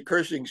everybody,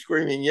 cursing,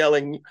 screaming,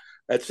 yelling,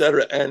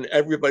 etc., and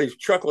everybody's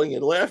chuckling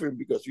and laughing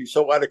because he's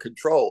so out of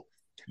control.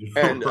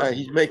 And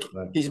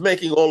he's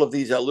making all of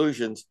these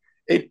allusions.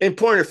 in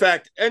point of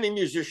fact, any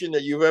musician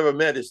that you've ever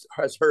met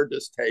has heard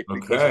this tape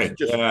because it's Okay.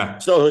 just Yeah.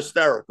 so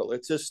hysterical.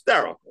 It's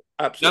hysterical.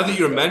 Now Absolutely that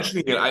you're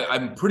hysterical. mentioning it,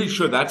 I'm pretty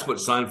sure that's what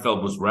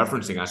Seinfeld was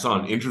referencing. I saw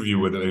an interview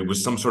with it. It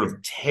was some sort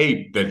of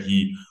tape that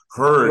he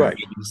heard. Right.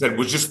 That he said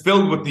was just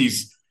filled with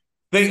these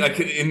things. Like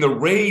in the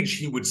rage,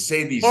 he would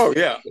say these Oh things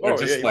yeah. that are Oh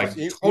yeah. just like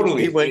He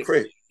totally, went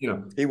crazy.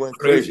 He went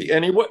crazy, crazy.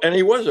 and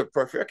he was a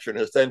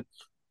perfectionist. And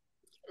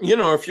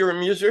if you're a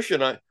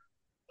musician,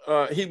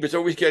 he was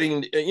always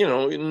getting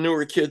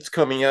newer kids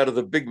coming out of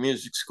the big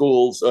music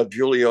schools,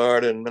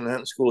 Juilliard and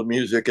Manhattan School of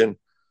Music and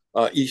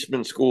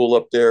Eastman School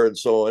up there, and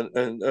so on.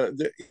 And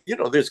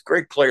there's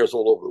great players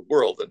all over the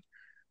world,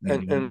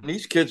 and Mhm.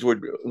 these kids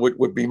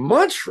would be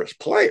monstrous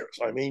players.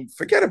 I mean,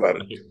 forget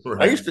about it. I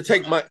Right. used to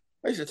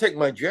take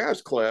my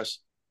jazz class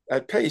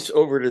at Pace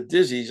over to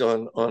Dizzy's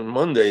on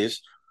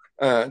Mondays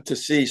to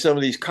see some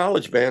of these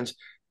college bands.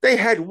 They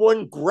had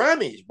won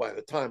Grammys by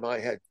the time I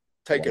had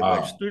taken my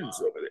Wow. students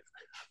over there.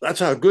 That's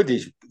how good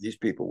these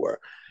people were.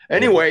 Yeah.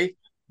 Anyway,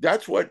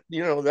 that's what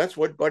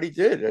Buddy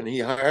did, and he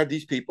hired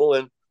these people,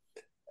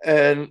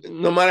 and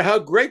no matter how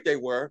great they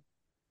were,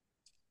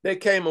 they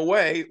came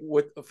away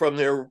from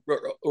their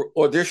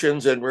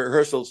auditions and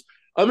rehearsals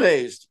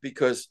amazed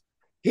because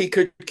he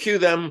could cue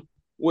them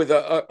with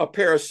a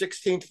pair of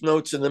 16th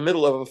notes in the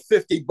middle of a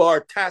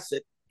 50-bar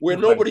tacit where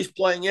Right. nobody's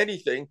playing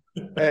anything,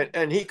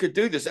 and he could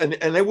do this, and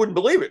they wouldn't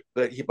believe it,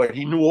 but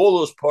he knew all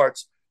those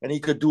parts, and he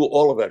could do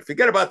all of that.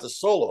 Forget about the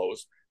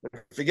solos,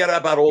 forget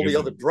about all the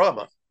other Amazing.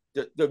 drama.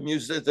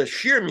 The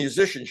sheer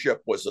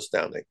musicianship was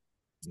astounding.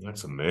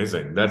 That's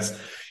amazing.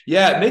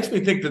 Yeah, it makes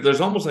me think that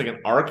there's almost like an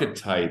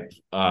archetype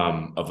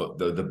of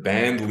the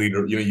band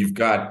leader. You've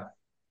got,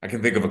 I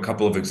can think of a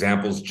couple of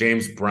examples.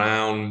 James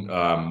Brown.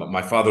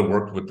 My father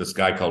worked with this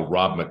guy called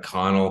Rob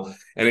McConnell,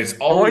 and it's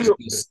Oh, I always know.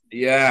 this,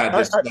 yeah, I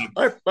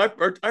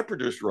this. I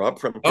produced Rob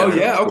from Oh Canada.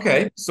 yeah,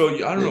 okay. So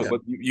I don't know, Yeah.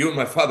 but you and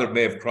my father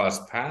may have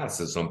crossed paths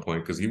at some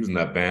point because he was in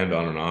that band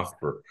on and off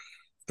for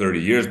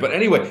 30 years. But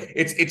anyway,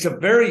 it's a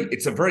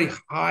very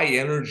high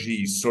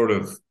energy sort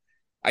of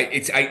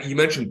you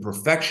mentioned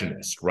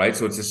perfectionist, right?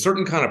 So it's a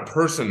certain kind of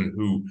person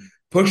who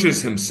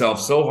pushes himself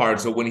so hard.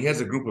 So when he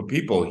has a group of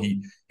people,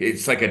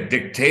 it's like a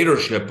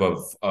dictatorship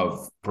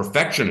of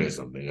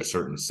perfectionism in a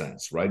certain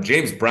sense, right?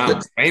 James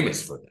Brown's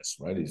famous for this,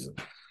 right? Right.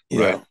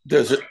 Yeah,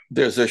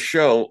 there's a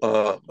show.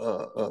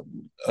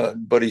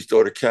 Buddy's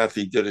daughter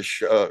Kathy did a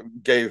show,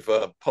 gave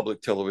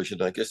public television.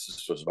 I guess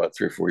this was about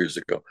 3 or 4 years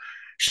ago.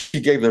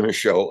 She gave them a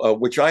show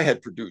which I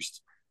had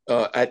produced.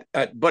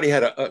 At Buddy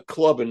had a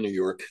club in New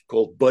York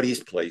called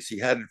Buddy's Place. He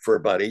had it for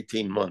about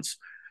 18 months.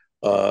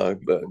 But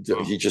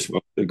he just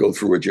wanted to go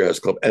through a jazz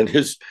club, and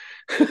his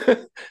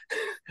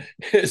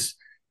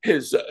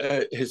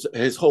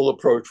his whole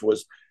approach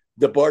was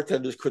the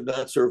bartenders could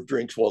not serve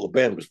drinks while the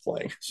band was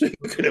playing. So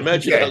you can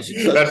imagine Yeah, how that's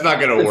successful not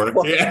going to work.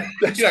 Yeah,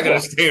 this you're not going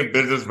to was. stay in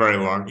business very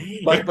long.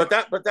 But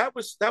that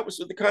was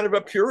the kind of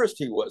a purist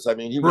he was. I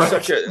mean, he was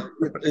Right. such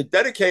a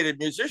dedicated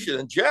musician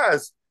in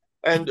jazz.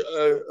 And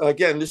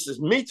again, this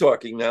is me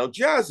talking now.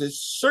 Jazz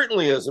is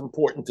certainly as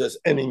important as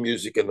any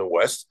music in the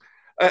West,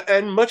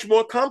 and much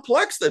more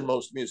complex than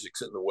most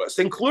musics in the West,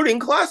 including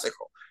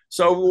classical.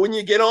 So when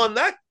you get on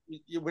that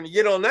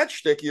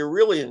shtick, you're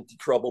really into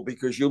trouble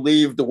because you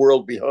leave the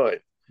world behind.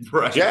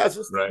 Right. Jazz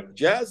is Right.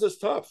 jazz is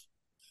tough.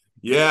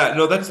 Yeah,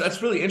 no,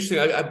 that's really interesting.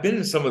 I've been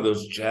in some of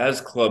those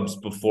jazz clubs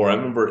before. I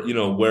remember,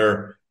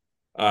 where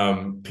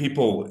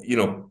people,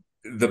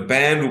 the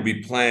band will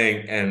be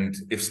playing, and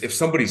if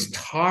somebody's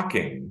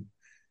talking,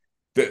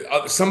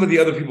 some of the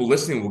other people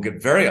listening will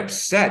get very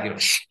upset.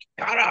 Shut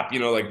up.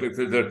 Like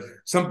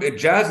some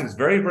jazz is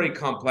very, very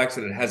complex,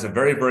 and it has a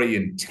very, very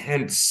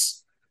intense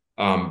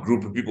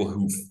group of people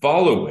who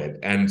follow it.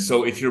 And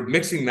so, if you're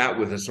mixing that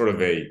with a sort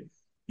of a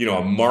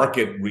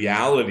market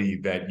reality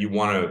that you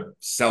want to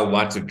sell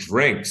lots of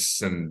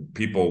drinks and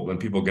people going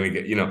to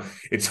get,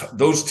 it's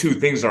those two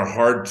things are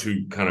hard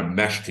to kind of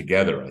mesh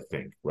together, I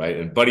think. Right.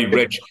 And Buddy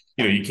Rich,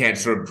 you can't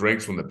serve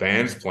drinks when the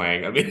band's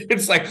playing. I mean,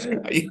 it's like,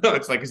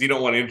 because you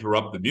don't want to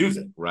interrupt the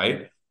music.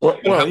 Right. And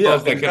how well Yeah,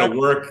 is that going to exactly.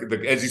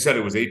 work? As you said,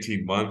 it was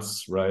 18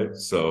 months. Right.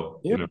 So,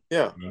 Yeah,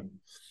 yeah.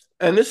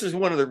 And this is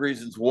one of the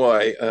reasons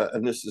why,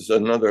 and this is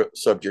another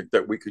subject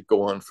that we could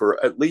go on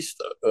for at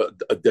least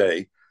a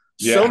day.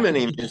 yeah.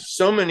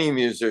 So many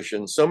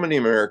musicians, so many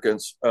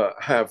Americans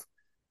have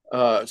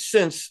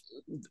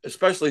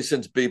especially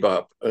since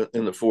bebop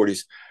in the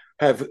 40s,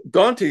 have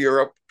gone to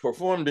Europe,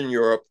 performed in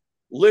Europe,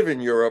 live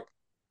in Europe,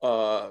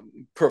 uh,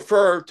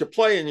 prefer to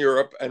play in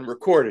Europe and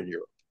record in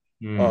Europe.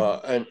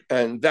 Mm.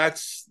 And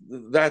that's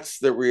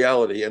the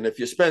reality. And if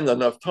you spend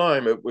enough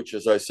time, which,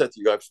 as I said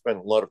to you, I've spent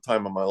a lot of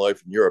time of my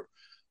life in Europe,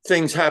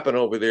 things happen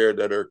over there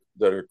that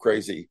are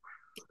crazy.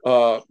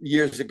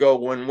 Years ago,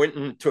 when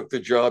Winton took the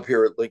job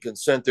here at Lincoln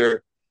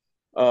Center,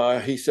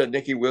 he said,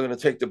 "Nicky, we're going to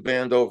take the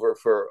band over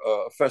for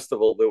a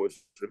festival." There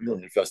was a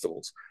million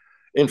festivals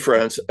in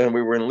France, and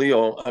we were in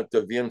Lyon at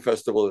the Vienne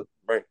Festival,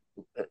 right,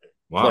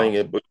 playing Wow.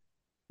 it,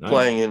 Nice.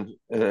 playing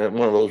in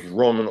one of those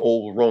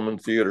old Roman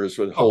theaters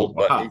would Oh, hold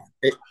about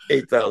wow.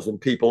 8,000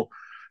 people.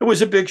 it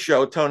was a big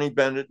show. Tony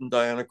Bennett and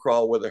Diana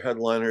Krall were the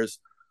headliners.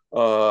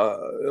 A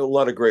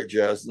lot of great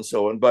jazz and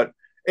so on. But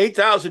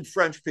 8,000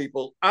 French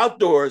people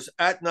outdoors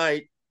at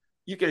night,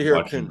 you could hear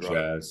a pin Watching drop.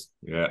 jazz.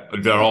 Yeah.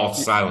 They're all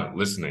silent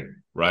listening,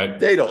 right?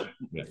 They don't.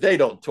 Yeah. They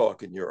don't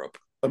talk in Europe.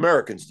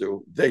 Americans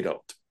do. They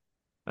don't.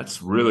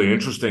 That's really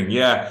interesting.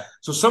 Yeah.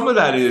 So some of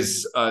that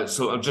is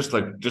so just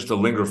to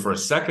linger for a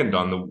second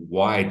on the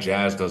why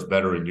jazz does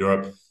better in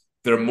Europe.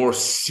 They're more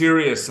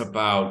serious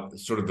about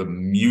sort of the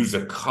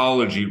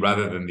musicology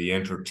rather than the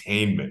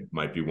entertainment,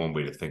 might be one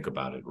way to think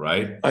about it,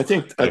 right? I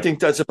think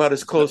that's about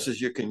as close as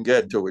you can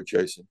get to it,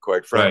 Jason,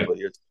 quite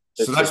frankly. Right.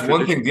 So that's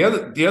one thing. The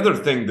other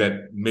thing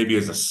that maybe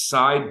is a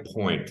side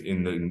point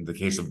in the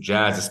case of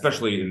jazz,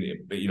 especially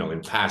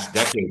in past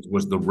decades,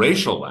 was the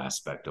racial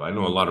aspect. I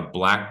know a lot of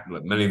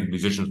many of the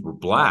musicians were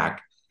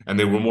black, and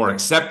they were more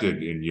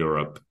accepted in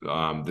Europe.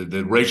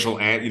 The racial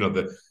and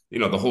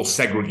the whole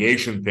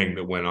segregation thing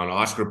that went on.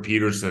 Oscar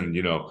Peterson,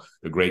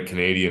 the great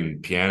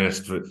Canadian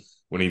pianist,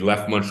 when he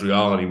left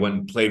Montreal and he went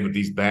and played with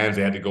these bands,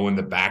 they had to go in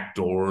the back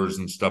doors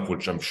and stuff,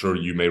 which I'm sure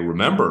you may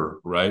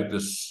remember, right?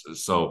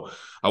 So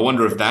I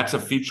wonder if that's a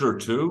feature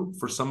too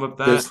for some of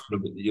that.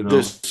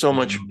 There's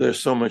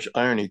so much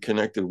irony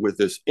connected with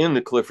this in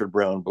the Clifford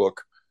Brown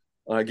book.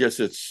 I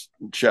guess it's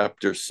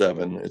chapter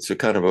 7. It's a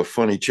kind of a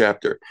funny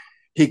chapter.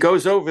 He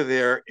goes over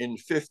there in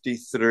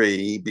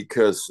 1953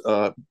 because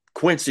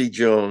Quincy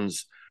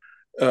Jones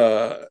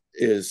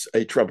is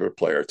a trumpet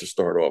player to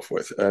start off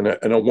with, and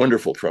a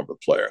wonderful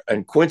trumpet player.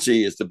 And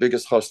Quincy is the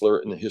biggest hustler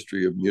in the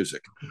history of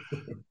music.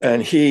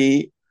 And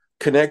he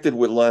connected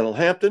with Lionel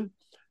Hampton,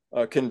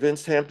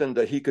 convinced Hampton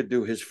that he could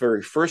do his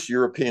very first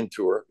European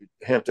tour.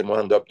 Hampton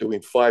wound up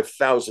doing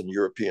 5,000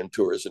 European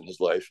tours in his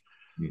life.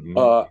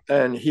 Mm-hmm.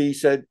 And he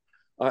said,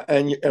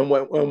 and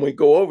when we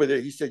go over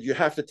there, he said, you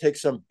have to take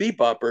some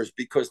beboppers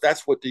because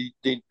that's what the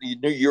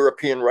new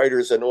European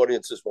writers and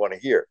audiences want to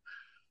hear.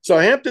 So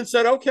Hampton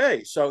said,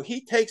 okay. So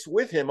he takes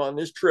with him on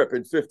this trip in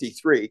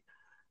 1953,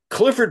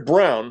 Clifford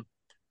Brown,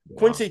 wow,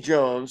 Quincy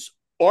Jones,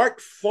 Art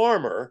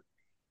Farmer,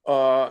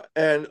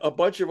 and a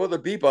bunch of other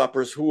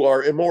beboppers who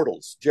are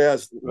immortals,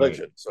 jazz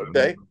legends,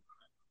 okay?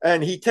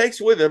 And he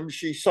takes with him,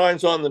 she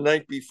signs on the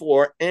night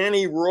before,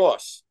 Annie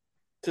Ross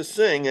to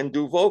sing and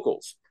do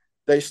vocals.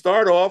 They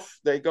start off,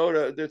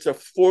 it's a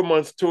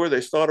 4-month tour. They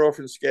start off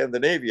in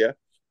Scandinavia.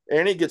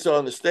 Annie gets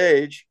on the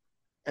stage,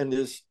 and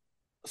there's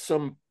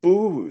some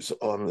booze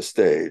on the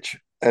stage.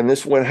 And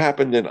this one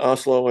happened in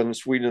Oslo and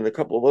Sweden and a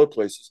couple of other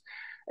places.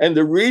 And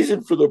the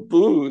reason for the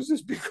booze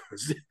is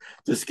because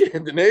the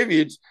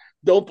Scandinavians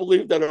don't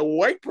believe that a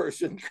white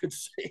person could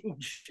sing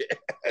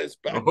jazz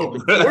back in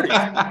the 40s.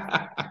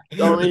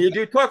 I mean, you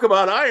do talk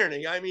about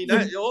irony. I mean,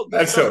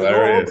 that's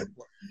hilarious.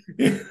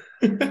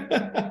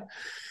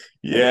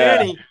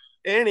 Yeah.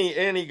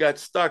 Annie got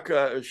stuck.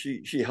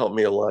 She helped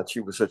me a lot. She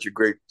was such a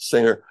great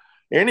singer.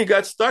 Annie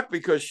got stuck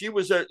because she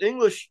was at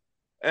English,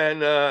 and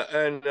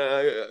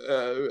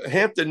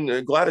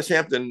Gladys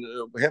Hampton,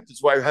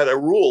 Hampton's wife, had a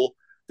rule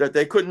that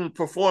they couldn't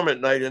perform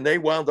at night, and they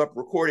wound up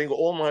recording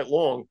all night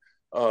long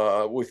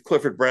with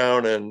Clifford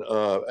Brown and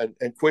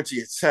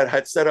Quincy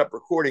had set up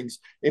recordings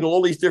in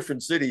all these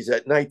different cities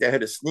at night. They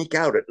had to sneak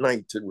out at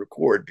night to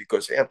record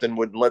because Hampton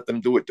wouldn't let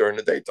them do it during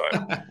the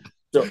daytime.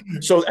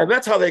 So and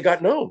that's how they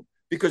got known,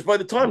 because by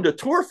the time the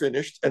tour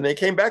finished and they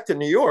came back to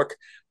New York,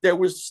 there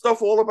was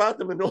stuff all about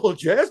them in all the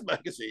jazz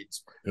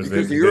magazines.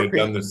 Because they've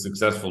done this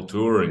successful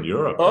tour in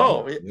Europe.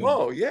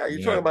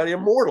 You're talking about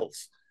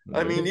immortals.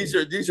 I mean, these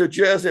are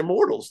jazz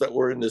immortals that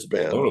were in this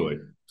band. Totally.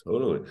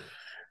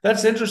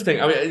 That's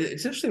interesting. I mean,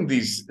 it's interesting.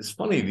 It's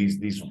funny.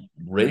 These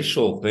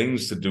racial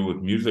things to do with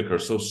music are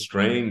so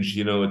strange.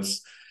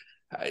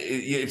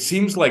 It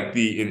seems like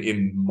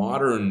in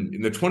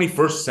the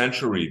 21st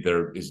century,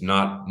 there is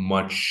not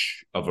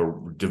much of a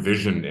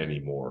division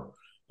anymore,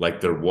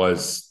 like there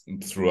was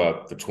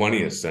throughout the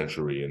 20th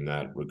century in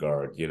that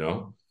regard. I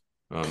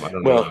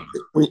don't know.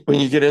 When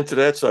you get into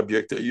that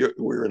subject,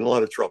 we're in a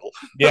lot of trouble.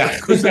 Yeah,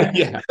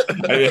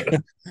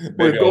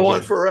 We'll go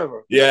on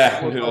forever. Yeah,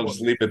 I'll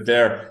just leave it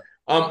there.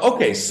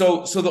 Okay,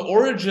 so the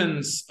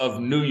origins of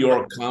New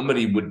York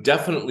comedy would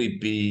definitely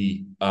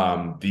be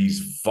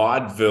these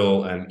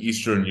vaudeville and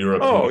Eastern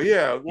Europe. Oh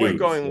yeah, we're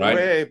going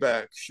way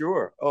back.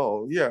 Sure.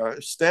 Oh yeah,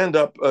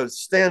 stand-up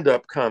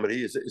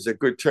comedy is a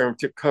good term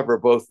to cover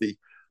both the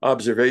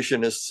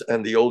observationists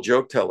and the old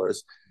joke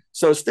tellers.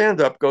 So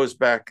stand-up goes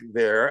back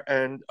there,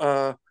 and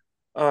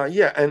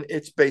and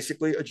it's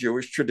basically a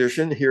Jewish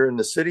tradition here in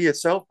the city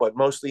itself, but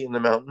mostly in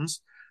the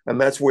mountains, and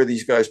that's where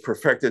these guys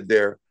perfected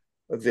their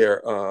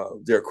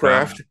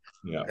craft.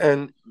 Yeah.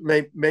 And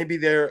maybe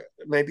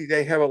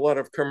they have a lot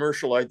of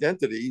commercial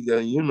identity.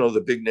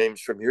 The big names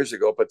from years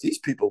ago, but these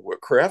people were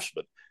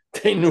craftsmen.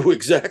 They knew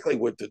exactly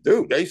what to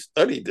do. They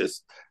studied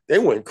this. They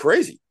went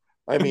crazy.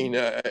 I mean,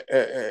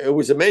 it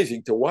was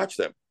amazing to watch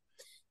them.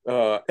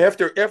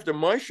 After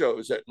my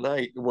shows at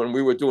night, when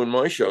we were doing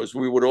my shows,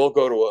 we would all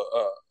go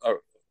to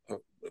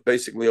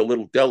basically a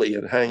little deli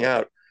and hang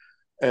out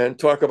and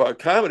talk about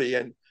comedy.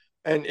 And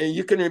And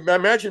you can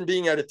imagine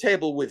being at a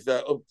table with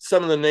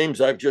some of the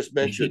names I've just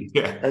mentioned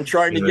Yeah. and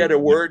trying to get a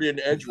word in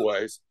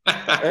edgewise.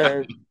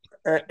 And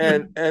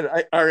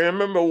I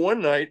remember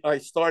one night I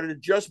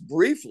started just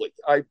briefly.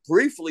 I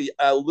briefly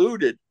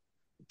alluded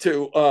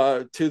to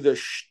the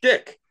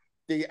shtick,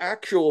 the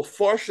actual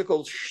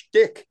farcical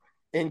shtick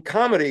in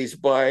comedies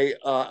by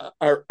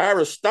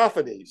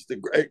Aristophanes.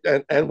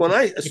 And when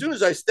as soon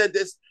as I said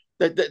this,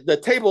 the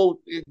table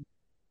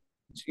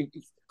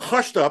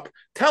hushed up.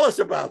 Tell us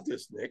about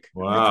this, Nick,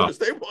 Wow. because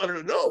they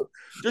wanted to know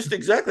just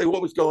exactly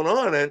what was going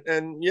on.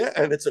 And yeah,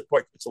 and it's a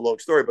long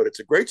story, but it's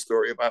a great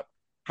story about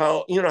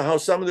how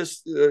some of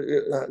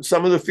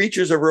some of the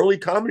features of early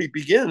comedy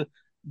begin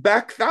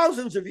back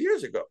thousands of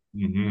years ago.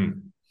 Mm-hmm.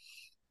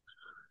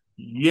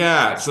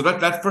 Yeah, so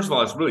that first of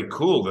all, it's really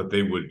cool that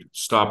they would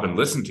stop and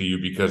listen to you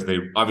because they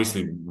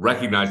obviously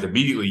recognized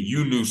immediately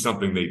you knew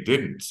something they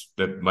didn't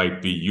that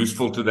might be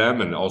useful to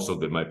them and also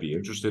that might be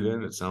interested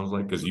in. It sounds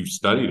like because you've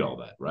studied all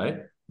that, right?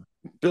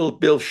 Bill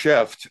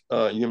Sheft,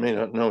 you may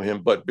not know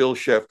him, but Bill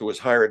Sheft was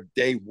hired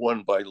day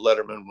one by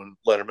Letterman when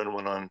Letterman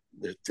went on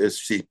his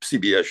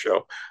CBS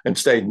show and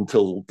stayed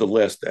until the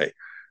last day.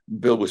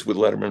 Bill was with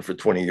Letterman for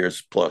 20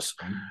 years plus.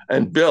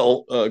 And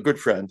Bill, a good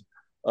friend,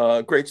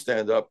 great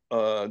stand-up,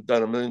 done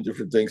a million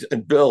different things.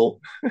 And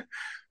Bill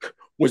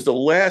was the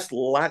last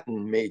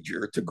Latin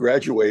major to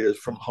graduate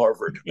from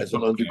Harvard as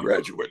an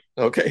undergraduate.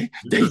 Okay,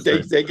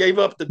 they gave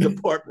up the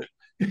department.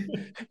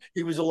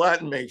 He was a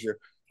Latin major,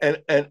 and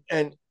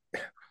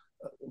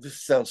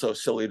this sounds so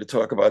silly to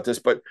talk about this,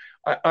 but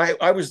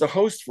I was the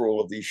host for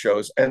all of these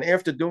shows, and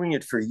after doing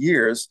it for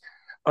years,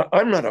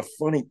 I'm not a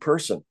funny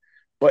person,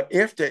 but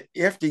after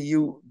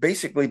you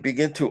basically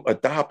begin to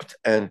adopt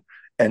and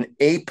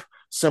ape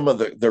some of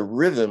the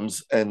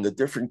rhythms and the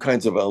different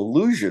kinds of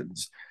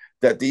allusions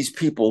that these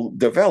people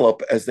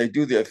develop as they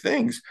do their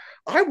things,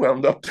 I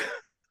wound up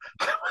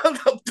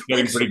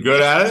getting pretty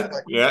good at it.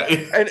 Yeah.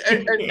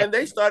 And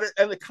they started,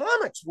 and the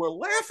comics were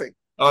laughing.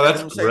 Oh,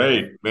 that's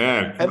great,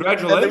 man.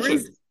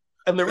 Congratulations.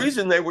 And the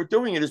reason they were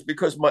doing it is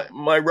because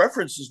my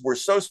references were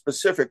so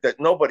specific that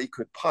nobody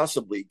could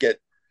possibly get,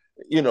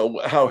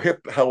 how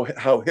hip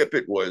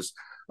it was.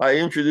 I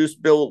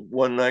introduced Bill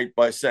one night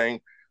by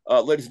saying,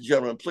 ladies and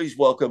gentlemen, please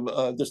welcome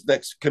this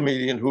next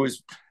comedian who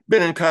has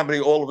been in comedy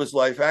all of his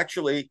life.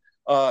 Actually,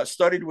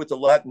 studied with the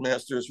Latin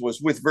masters, was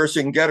with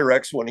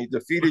Vercingetorix when he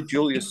defeated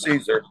Julius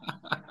Caesar.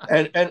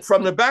 And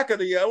from the back of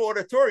the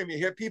auditorium, you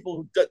hear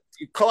people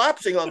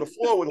collapsing on the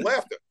floor with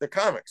laughter. The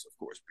comics, of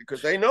course,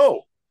 because they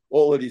know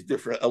all of these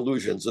different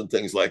allusions and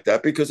things like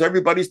that, because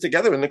everybody's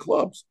together in the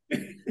clubs.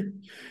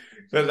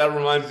 That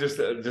reminds just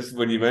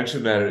when you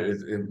mentioned that,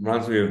 it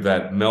reminds me of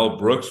that Mel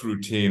Brooks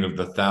routine of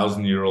the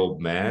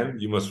 1,000-year-old man.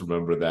 You must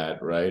remember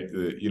that, right? I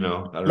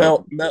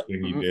don't know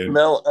he did.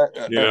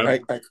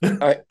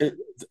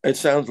 It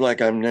sounds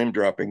like I'm name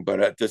dropping,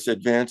 but at this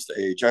advanced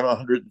age, I'm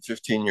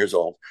 115 years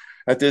old.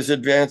 At this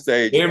advanced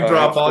age, name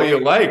drop all you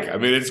like. I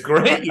mean, it's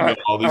great.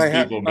 All these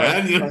people,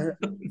 man.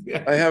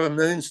 I have a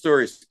million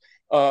stories.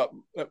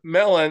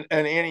 Mel and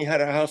Annie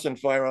had a house in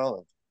Fire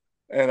Island.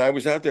 And I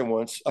was out there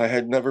once. I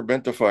had never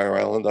been to Fire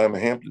Island. I'm a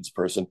Hamptons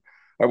person.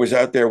 I was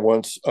out there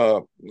once.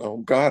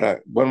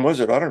 When was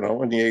it? I don't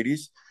know, in the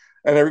 80s.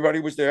 And everybody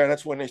was there. And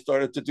that's when they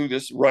started to do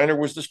this. Reiner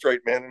was the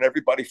straight man, and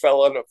everybody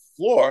fell on the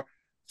floor,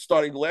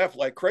 starting to laugh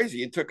like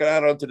crazy, and took it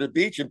out onto the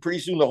beach. And pretty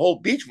soon the whole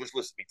beach was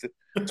listening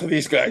to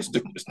these guys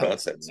do this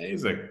nonsense.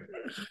 Amazing.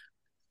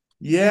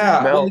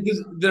 Yeah. Mel, well,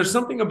 there's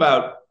something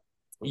about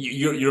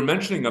you're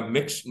mentioning a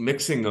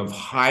mixing of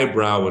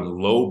highbrow and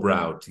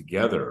lowbrow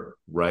together,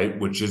 right?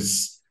 Which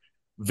is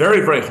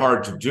very, very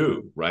hard to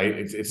do, right?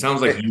 It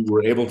sounds like you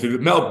were able to do.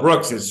 Mel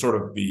Brooks is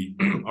sort of the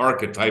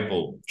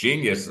archetypal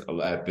genius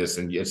at this,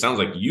 and it sounds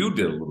like you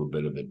did a little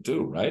bit of it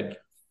too, right?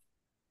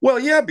 Well,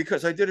 yeah,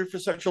 because I did it for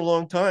such a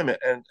long time,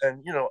 and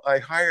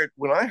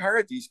when I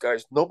hired these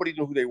guys, nobody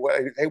knew who they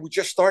were. They were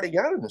just starting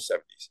out in the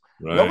 70s.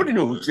 Right. Nobody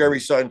knew who Jerry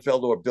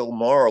Seinfeld or Bill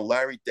Maher or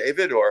Larry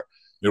David or.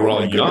 They were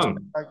all young.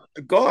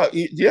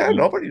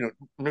 Nobody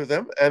knew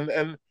them,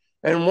 and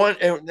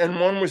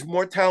one was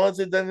more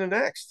talented than the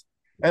next.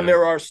 And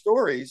there are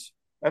stories,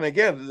 and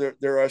again,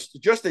 there are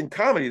just in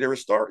comedy. There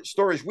are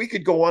stories we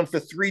could go on for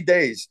 3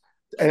 days,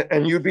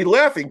 and you'd be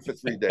laughing for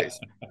 3 days.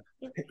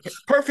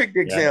 Perfect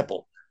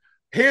example.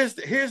 Yeah.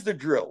 Here's the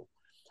drill.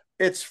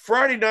 It's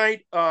Friday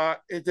night.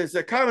 There's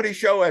a comedy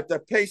show at the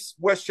Pace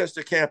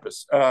Westchester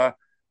campus. 4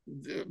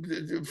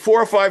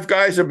 or 5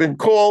 guys have been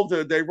called.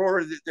 They're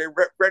ready.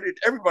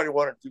 Everybody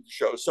wanted to do the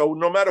show. So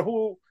no matter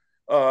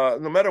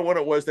when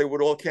it was, they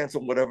would all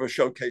cancel whatever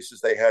showcases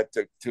they had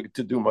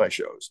to do my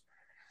shows.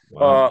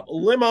 Wow.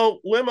 Limo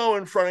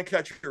in front of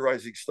Catch a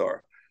Rising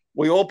Star.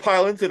 We all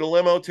pile into the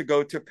limo to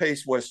go to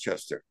Pace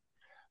Westchester.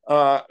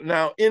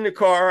 Now in the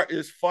car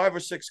is 5 or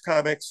 6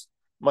 comics,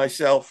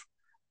 myself,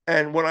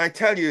 and when I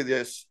tell you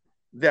this,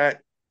 that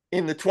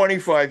in the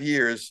 25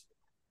 years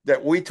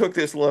that we took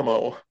this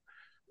limo,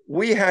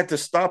 we had to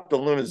stop the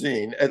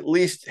limousine at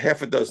least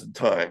half a dozen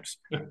times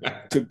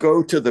to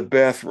go to the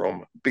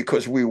bathroom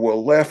because we were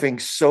laughing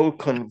so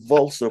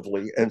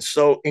convulsively and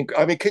so.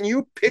 I mean, can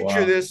you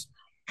picture this?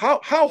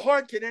 How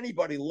hard can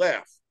anybody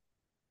laugh?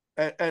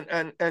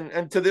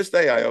 And to this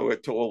day, I owe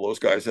it to all those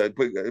guys.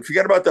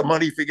 Forget about the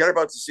money, forget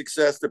about the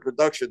success, the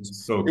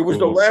productions. So it was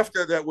the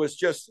laughter that was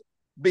just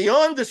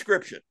beyond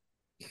description.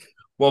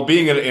 Well,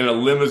 being in a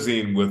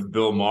limousine with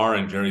Bill Maher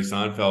and Jerry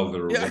Seinfeld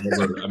or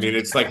whatever, I mean,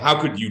 it's like,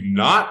 how could you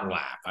not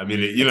laugh? I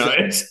mean,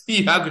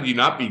 how could you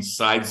not be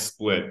side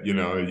split? You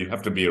know, you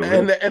have to be a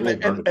real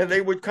and they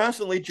would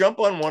constantly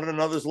jump on one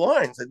another's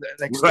lines and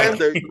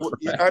extend right.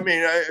 I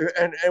mean,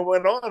 and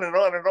went on and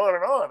on and on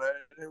and on.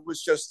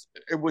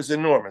 It was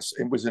enormous.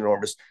 It was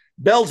enormous.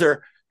 Belzer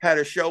had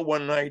a show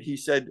one night. He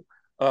said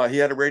he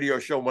had a radio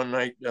show one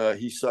night.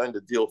 He signed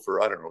a deal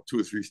for, I don't know, 2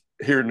 or 3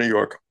 here in New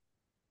York.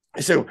 I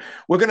said,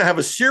 we're going to have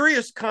a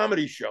serious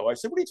comedy show. I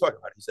said, what are you talking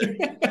about? He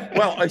said,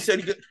 well,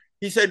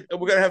 he said,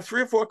 we're going to have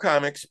 3 or 4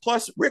 comics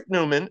plus Rick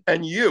Newman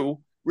and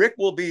you. Rick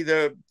will be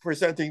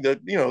presenting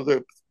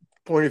the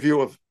point of view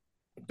of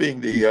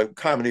being the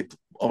comedy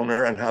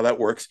owner and how that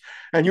works.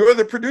 And you're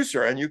the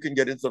producer and you can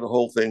get into the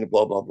whole thing,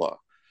 blah, blah, blah.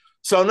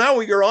 So now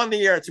you're on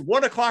the air. It's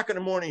 1:00 in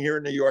the morning here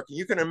in New York. And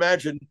you can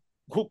imagine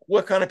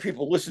what kind of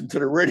people listen to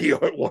the radio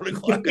at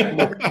 1:00 in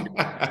the morning.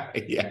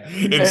 Yeah,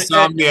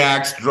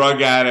 insomniacs,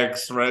 drug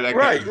addicts, right?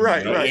 Right.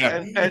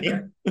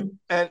 Yeah.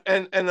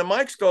 And the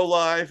mics go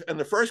live, and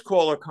the first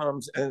caller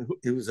comes, and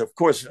he was, of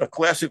course, a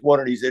classic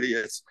one of these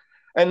idiots.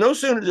 And no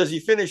sooner does he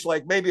finish,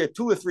 like maybe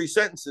 2 or 3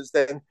 sentences,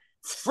 then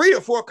 3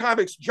 or 4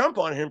 comics jump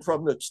on him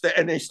from the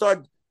and they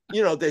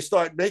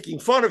start making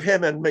fun of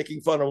him and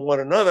making fun of one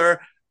another,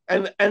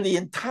 and the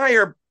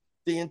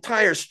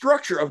entire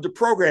structure of the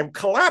program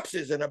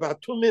collapses in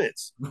about 2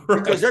 minutes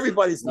because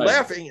everybody's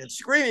laughing and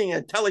screaming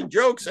and telling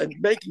jokes and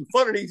making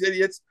fun of these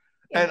idiots,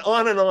 and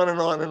on and on and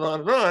on and on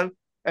and on.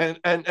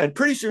 And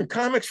pretty soon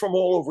comics from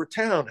all over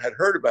town had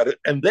heard about it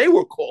and they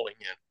were calling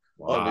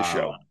in on the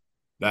show.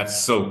 That's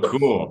so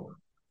cool.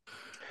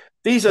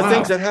 These are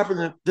things that happen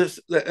in this,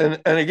 and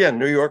again,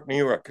 New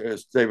York,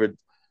 as David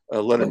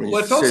Letterman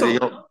said.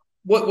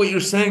 What you're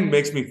saying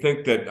makes me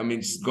think that, I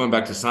mean, going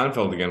back to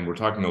Seinfeld again, we're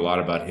talking a lot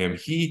about him.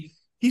 He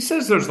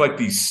says there's like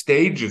these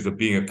stages of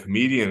being a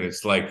comedian.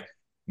 It's like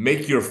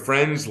make your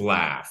friends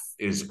laugh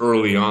is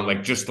early on,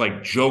 like just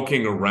like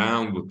joking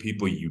around with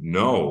people you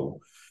know.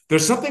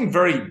 There's something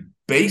very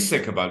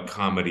basic about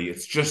comedy.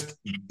 It's just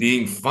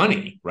being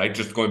funny, right?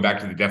 Just going back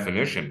to the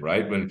definition,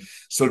 right? After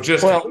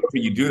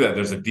you do that,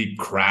 there's a deep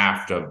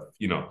craft of,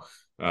 you're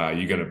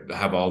going to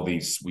have all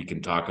these, we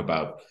can talk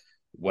about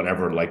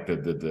whatever, like what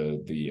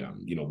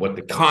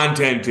the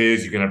content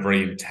is. You can have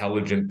very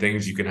intelligent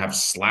things. You can have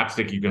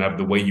slapstick. You can have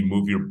the way you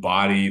move your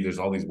body. There's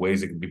all these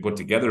ways it can be put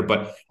together.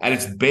 But at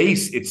its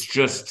base, it's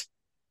just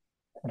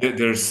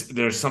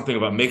there's something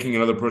about making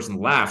another person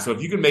laugh. So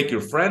if you can make your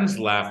friends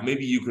laugh,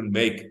 maybe you can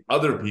make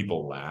other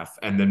people laugh,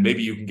 and then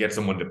maybe you can get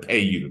someone to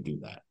pay you to do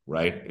that.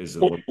 Right?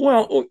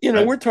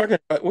 We're talking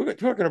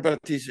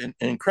about these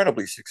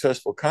incredibly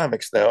successful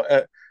comics now.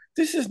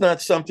 This is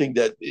not something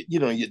that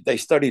they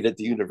studied at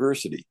the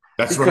university.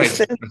 That's right.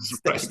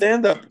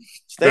 Stand up.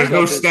 There's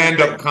no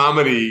stand-up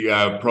comedy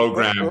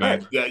program.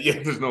 Right.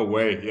 There's no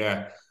way.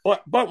 Yeah.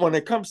 But when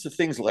it comes to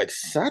things like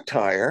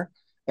satire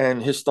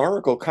and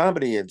historical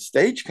comedy and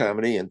stage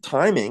comedy and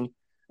timing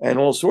and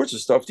all sorts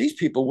of stuff, these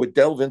people would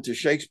delve into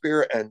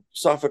Shakespeare and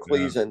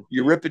Sophocles and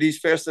Euripides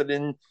faster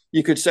than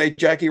you could say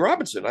Jackie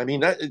Robinson. I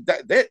mean,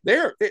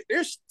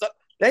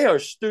 they are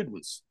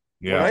students.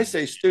 Yeah. When I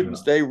say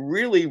students, they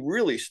really,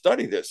 really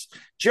study this.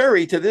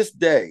 Jerry, to this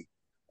day,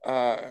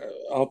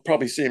 I'll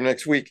probably see him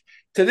next week.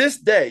 To this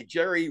day,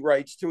 Jerry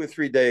writes 2 or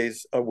 3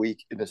 days a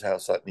week in his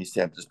house out in East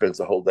Hampton, spends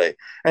the whole day.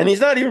 And he's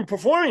not even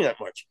performing that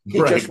much. He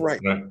just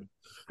writes.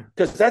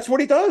 Because that's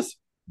what he does.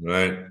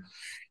 Right.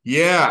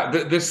 Yeah.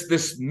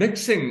 This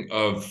mixing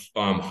of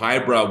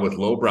highbrow with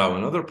lowbrow.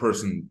 Another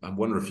person, I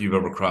wonder if you've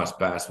ever crossed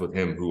paths with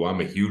him, who I'm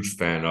a huge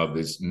fan of,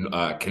 is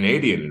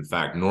Canadian, in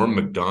fact, Norm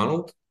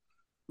Macdonald.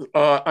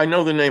 I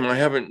know the name. I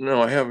haven't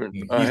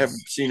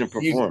seen him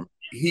perform.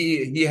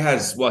 He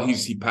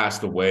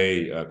passed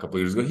away a couple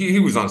of years ago. He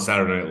was on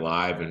Saturday Night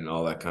Live and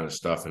all that kind of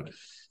stuff. And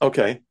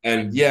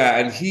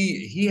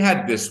he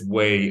had this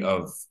way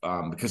of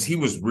because he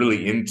was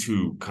really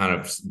into kind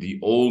of the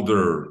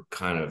older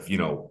kind of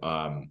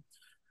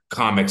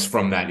comics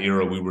from that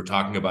era we were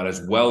talking about,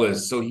 as well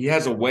as, so he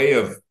has a way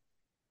of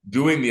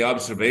doing the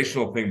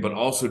observational thing, but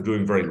also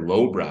doing very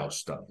lowbrow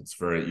stuff. It's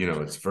very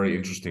it's a very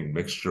interesting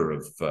mixture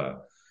of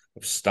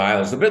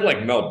styles, a bit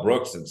like Mel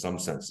Brooks in some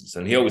senses.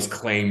 And he always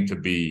claimed to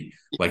be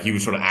like, he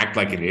would sort of act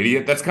like an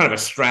idiot. That's kind of a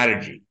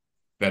strategy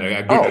that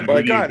a good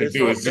comedian can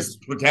do, is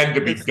just pretend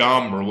to be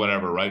dumb or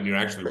whatever, right? And you're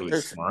actually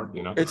really smart,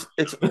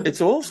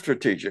 It's all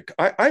strategic.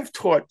 I've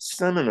taught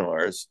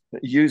seminars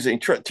using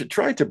to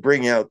try to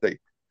bring out the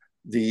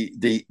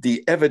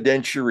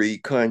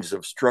evidentiary kinds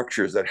of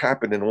structures that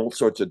happen in all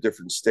sorts of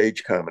different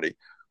stage comedy.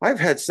 I've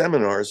had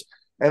seminars,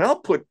 and I'll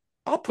put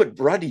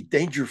Rodney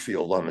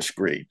Dangerfield on the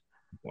screen.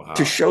 to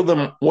Wow. show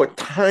them what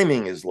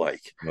timing is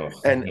like,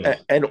 and Oh,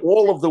 and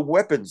all of the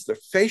weapons, the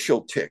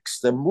facial tics,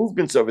 the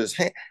movements of his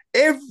hand,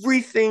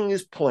 everything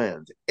is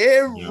planned, yeah.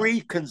 every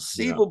Yeah.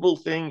 conceivable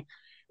thing,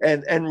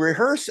 and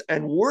rehearse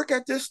and work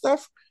at this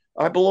stuff.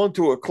 I belonged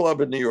to a club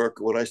in New York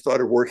when I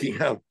started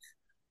working out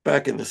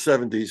back in the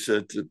 70s.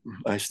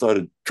 I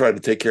started trying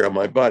to take care of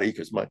my body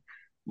because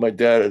my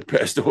dad had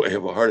passed away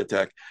of a heart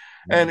attack,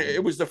 and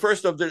it was the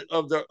first of the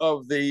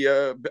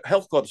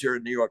health clubs here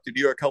in New York, the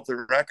New York Health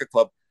and Racquet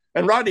Club.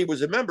 And Rodney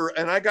was a member,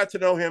 and I got to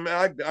know him.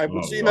 I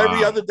would Oh, see him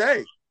every wow. other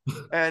day,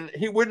 and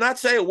he would not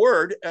say a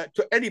word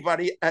to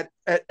anybody at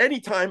any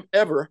time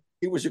ever.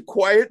 He was a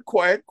quiet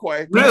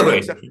guy, Really?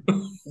 except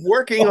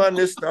working on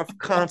this stuff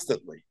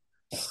constantly,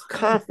 That's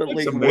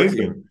constantly working.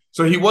 amazing.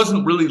 So he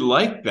wasn't really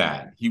like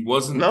that. He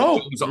wasn't, it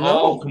No, was all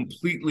no,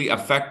 completely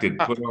affected,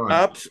 uh, put on.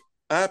 abs-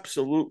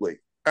 absolutely,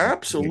 Amazing.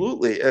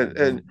 absolutely,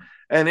 and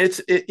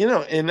you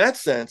know, in that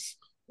sense,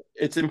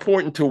 it's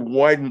important to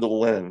widen the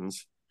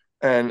lens,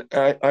 and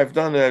I've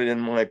done that in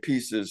my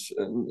pieces,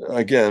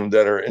 again,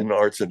 that are in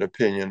arts and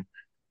opinion,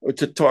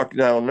 to talk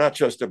now not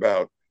just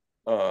about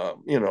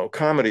you know,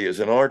 comedy as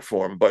an art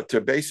form, but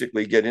to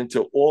basically get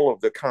into all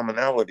of the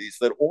commonalities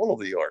that all of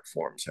the art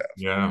forms have,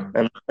 Yeah.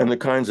 and the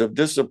kinds of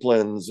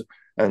disciplines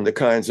and the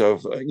kinds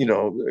of you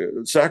know,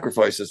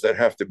 sacrifices that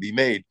have to be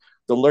made,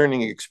 the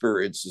learning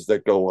experiences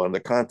that go on, the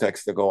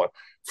context that go on,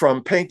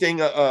 from painting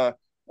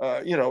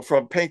you know,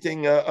 from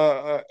painting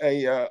a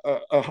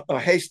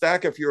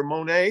haystack if you're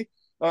Monet,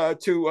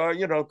 to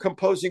you know,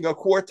 composing a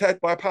quartet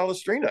by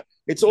Palestrina.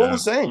 It's all the Yeah.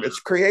 same. It's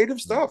creative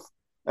stuff,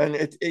 and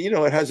you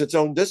know, it has its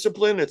own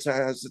discipline. It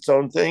has its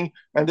own thing,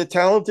 and the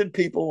talented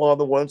people are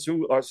the ones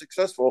who are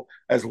successful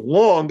as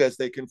long as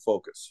they can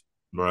focus.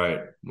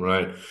 Right.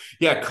 Right.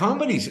 Yeah.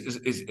 Comedy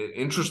is an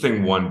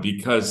interesting one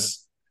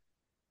because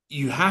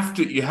you have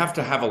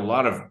to have a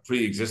lot of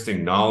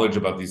pre-existing knowledge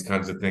about these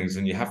kinds of things,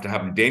 and you have to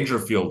have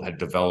Dangerfield had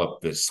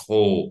developed this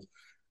whole,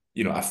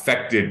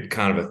 affected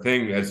kind of a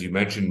thing, as you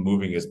mentioned,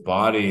 moving his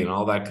body and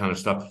all that kind of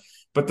stuff.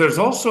 But there's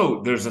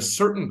a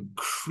certain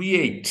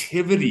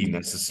creativity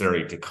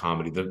necessary to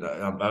comedy,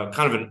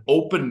 kind of an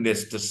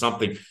openness to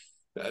something.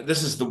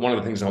 This is one of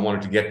the things I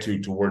wanted to get to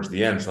towards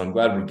the end, so I'm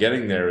glad we're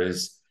getting there.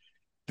 Is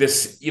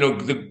this,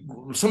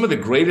 some of the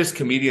greatest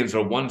comedians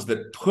are ones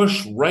that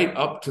push right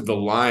up to the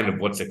line of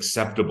what's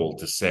acceptable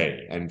to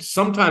say, and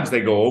sometimes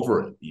they go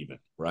over it even,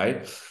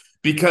 right?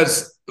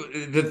 Because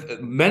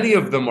many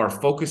of them are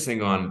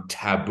focusing on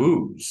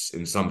taboos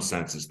in some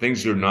senses,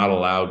 things you're not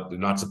allowed,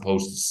 not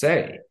supposed to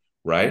say,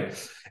 right?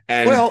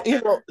 And Well,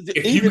 you know,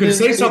 if you even can in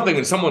say something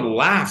and someone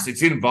laughs,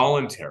 it's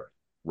involuntary,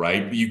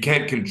 right? You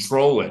can't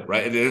control it,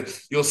 right?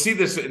 You'll see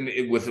this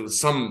with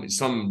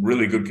some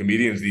really good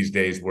comedians these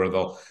days, where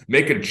they'll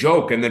make a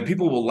joke and then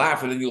people will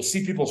laugh, and then you'll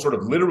see people sort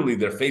of literally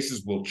their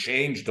faces will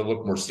change to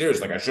look more serious,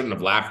 like I shouldn't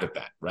have laughed at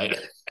that, right?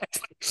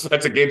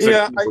 That's against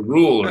yeah, the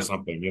rule or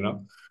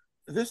something,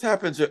 this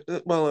happens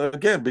well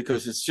again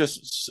because it's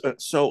just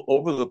so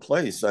over the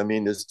place. I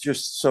mean, there's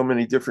just so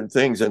many different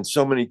things and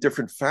so many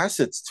different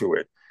facets to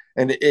it,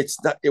 and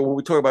it's not, when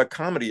we talk about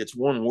comedy, it's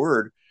one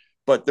word,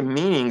 but the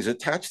meanings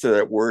attached to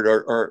that word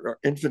are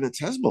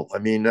infinitesimal. I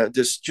mean,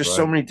 there's just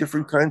so Right. many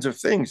different kinds of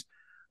things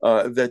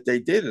that they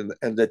did,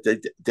 and that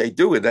they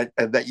do,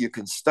 and that you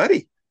can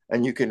study,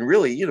 and you can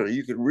really, you know,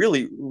 you can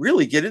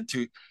really get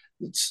into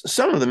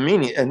some of the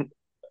meaning. And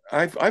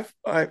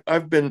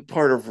I've been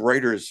part of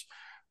writers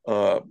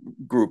uh,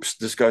 groups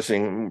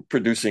discussing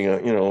producing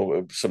you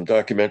know, some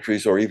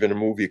documentaries or even a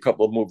movie, a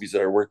couple of movies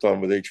that I worked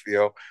on with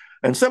HBO,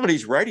 and some of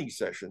these writing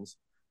sessions.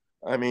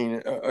 I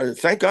mean,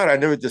 thank God I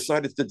never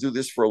decided to do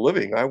this for a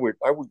living. I would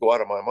go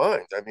out of my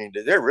mind. I mean,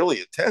 they're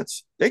really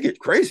intense. They get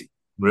crazy.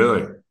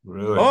 Really,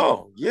 really.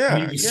 Oh Can you yeah,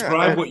 yeah.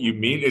 describe what you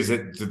mean? Is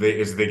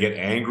they get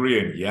angry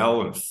and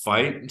yell and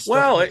fight and stuff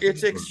Well, like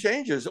it's that?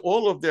 exchanges.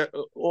 All of the.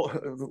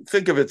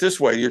 Think of it this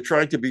way: you're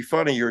trying to be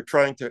funny. You're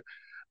trying to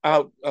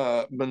out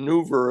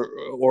maneuver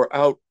or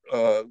So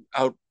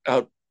out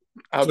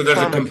there's a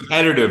comic.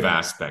 competitive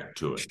aspect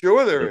to it.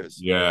 Sure, there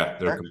is. Yeah,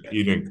 they're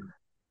competing.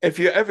 If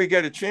you ever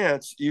get a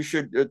chance, you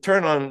should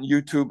turn on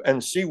YouTube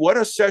and see what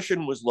a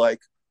session was like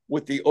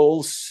with the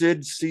old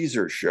Sid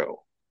Caesar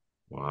show.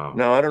 Wow.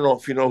 Now, I don't know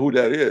if you know who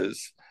that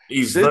is.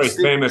 He's Sid, very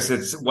C- famous.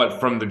 It's what,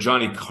 from the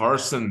Johnny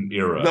Carson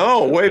era.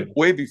 no,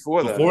 way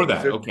before that, Before in the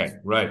that. 50s. Okay,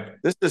 right.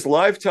 This is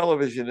live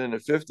television in the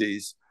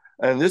 50s,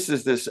 and this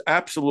is this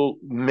absolute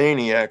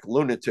maniac,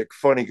 lunatic,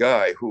 funny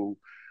guy who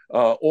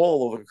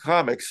all of the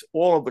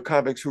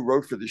comics who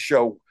wrote for the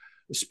show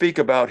speak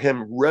about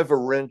him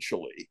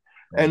reverentially.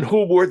 And Mm.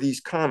 who were these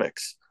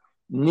comics?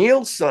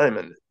 Neil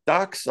Simon,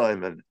 Doc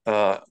Simon,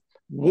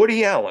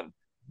 Woody Allen,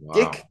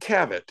 Dick Wow.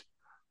 Cavett,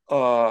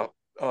 uh,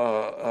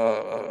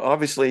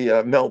 obviously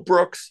Mel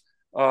Brooks,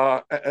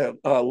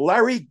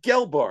 Larry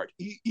Gelbart.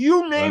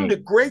 You name Right. the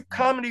great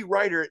comedy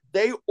writer,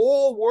 they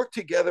all work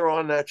together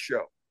on that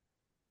show.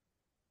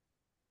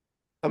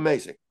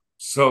 Amazing.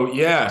 So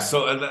yeah,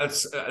 so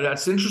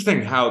that's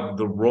interesting how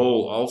the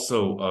role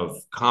also of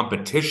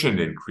competition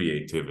in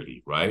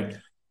creativity, right?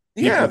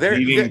 Yeah,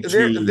 needing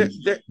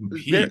to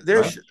compete,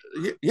 right?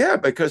 yeah,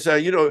 because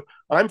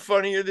I'm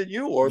funnier than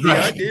you, or the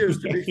Right. idea is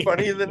to be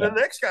funnier than Yeah.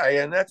 the next guy,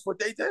 and that's what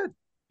they did.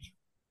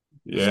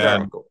 Yeah.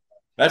 Hysterical.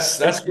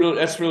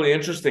 That's really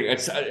interesting.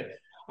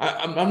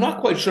 I'm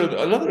not quite sure.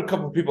 Another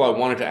couple of people I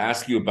wanted to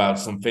ask you about,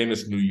 some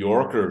famous New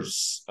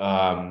Yorkers.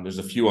 There's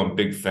a few I'm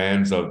big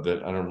fans of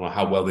that I don't know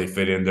how well they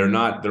fit in.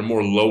 They're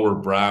more lower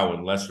brow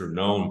and lesser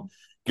known.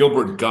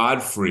 Gilbert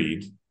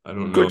Gottfried. I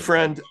don't know.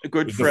 A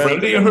good Is a friend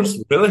friend, of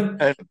yours? Really?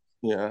 and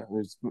yeah,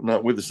 he's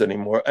not with us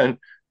anymore. And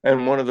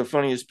one of the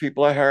funniest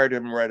people. I hired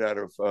him right out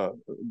of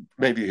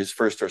maybe his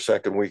first or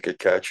second week at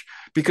Catch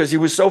because he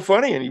was so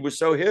funny and he was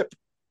so hip,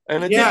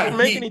 and it Yeah, didn't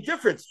make any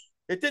difference.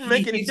 It didn't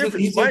make any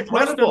difference. he's My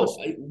incredible.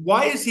 students.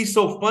 Why is he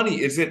so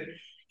funny? Is it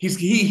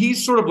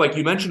he's sort of like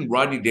you mentioned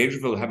Rodney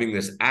Dangerfield having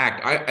this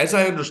act. As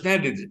I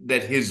understand it,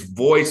 that his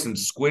voice and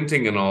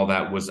squinting and all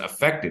that was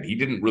affected. He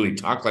didn't really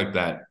talk like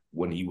that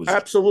when he was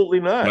Absolutely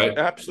not. right.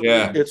 Absolutely,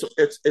 Yeah,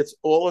 it's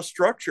all a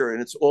structure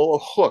and it's all a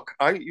hook.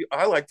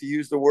 I like to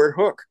use the word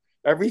hook.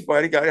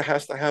 Everybody guy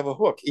has to have a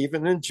hook,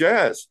 even in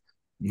jazz.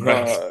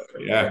 right. Uh,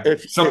 Yeah,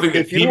 if something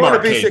that if you want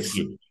to be demarcates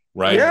successful, you,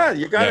 right? yeah,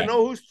 you got to Yeah,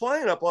 know who's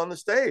playing up on the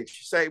stage.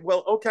 You say,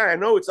 well, okay, I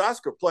know it's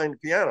Oscar playing the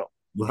piano,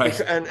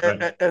 because right,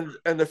 right.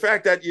 and the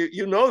fact that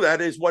you know that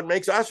is what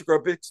makes Oscar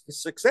a big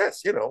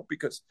success.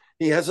 Because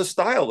he has a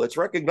style that's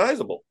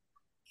recognizable,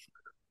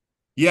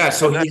 Yeah,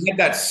 so and that he had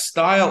that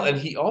style, and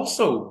he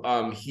also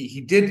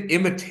he did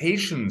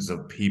imitations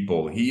of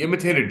people. He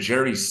imitated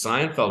Jerry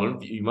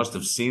Seinfeld. You must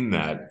have seen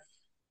that.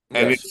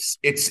 And yes,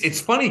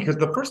 it's funny because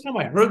the first time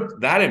I heard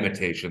that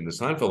imitation, the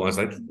Seinfeld one, I was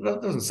like,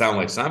 that doesn't sound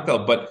like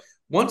Seinfeld. But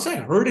once I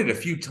heard it a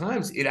few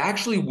times, it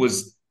actually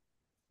was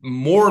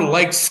more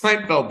like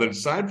Seinfeld than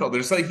Seinfeld.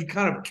 It's like he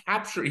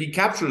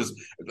captures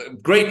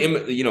great,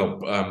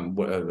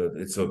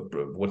 it's a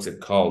what's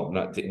it called?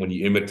 Not when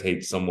you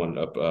imitate someone.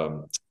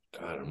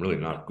 God, I'm really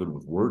not good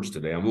with words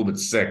today. I'm a little bit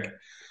sick,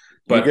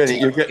 but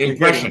you're getting,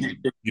 impression.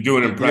 You do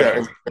an yeah.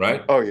 impression,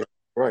 right? Oh yeah,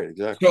 right,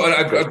 exactly. So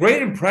a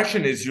great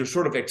impression is you're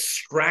sort of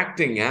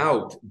extracting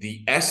out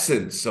the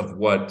essence of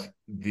what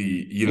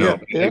Yeah,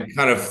 yeah, and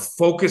kind of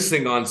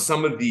focusing on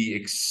some of the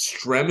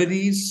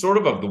extremities, sort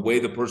of the way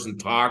the person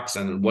talks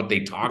and what they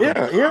talk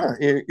about, yeah.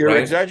 You're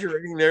right?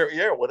 exaggerating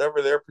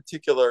whatever their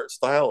particular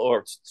style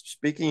or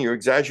speaking. You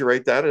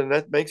exaggerate that, and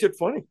that makes it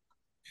funny.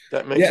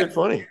 That makes Yeah. it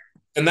funny.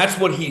 And that's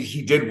what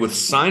he did with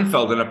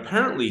Seinfeld, and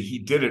apparently he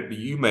did it.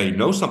 You may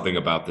know something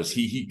about this.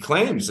 He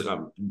claims, and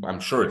I'm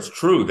sure it's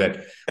true,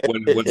 that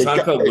when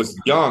Seinfeld It was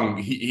young,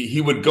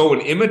 he would go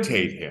and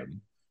imitate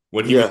him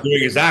when he was yeah.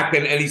 doing his act,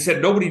 and he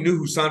said nobody knew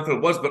who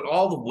Seinfeld was, but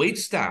all the wait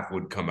staff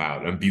would come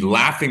out and be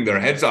laughing their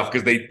heads off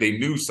because they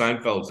knew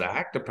Seinfeld's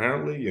act.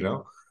 Apparently.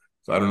 So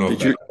I don't know if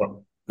Did that.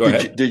 you Go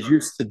ahead.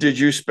 did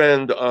you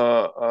spend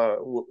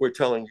we're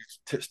telling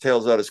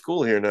tales out of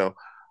school here now.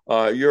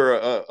 You're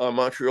a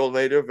Montreal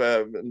native,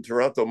 in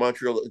Toronto,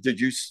 Montreal. Did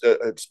you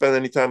spend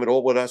any time at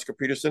all with Oscar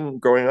Peterson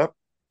growing up?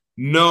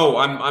 No,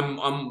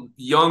 I'm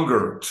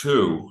younger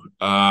too.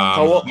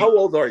 How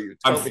old are you?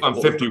 Tell me how I'm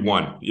old.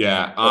 51.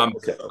 Yeah. Oh,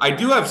 okay. I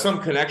do have some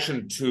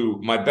connection to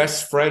my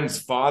best friend's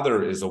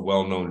father is a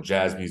well-known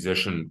jazz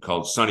musician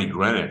called Sonny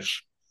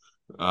Greenwich.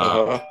 Uh,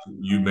 Uh-huh.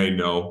 you may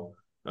know,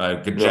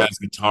 the No. jazz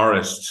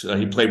guitarist.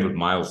 He played with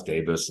Miles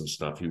Davis and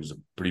stuff. He was a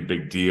pretty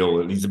big deal,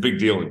 and he's a big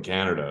deal in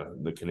Canada,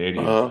 in the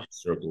Canadian Uh-huh.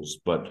 circles.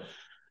 But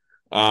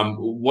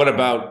what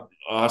about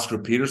Oscar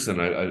Peterson?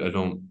 I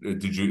don't.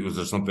 Did you? Was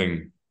there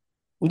something?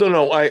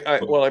 No.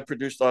 Well, I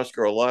produced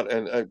Oscar a lot,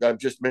 and I'm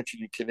just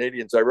mentioning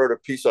Canadians. I wrote a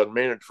piece on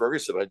Maynard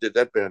Ferguson. I did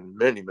that band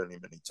many, many,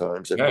 many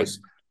times, and Okay.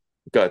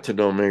 got to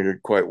know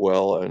Maynard quite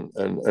well.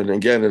 And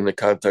again, in the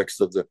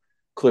context of the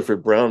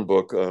Clifford Brown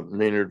book,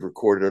 Maynard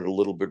recorded a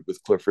little bit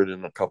with Clifford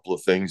in a couple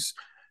of things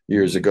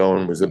years ago,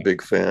 and was a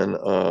big fan.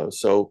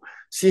 So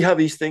see how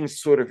these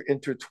things sort of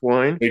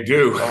intertwine. They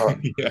do. Uh,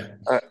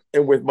 Yeah.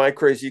 and with my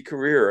crazy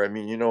career, I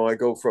mean, I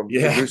go from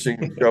Yeah.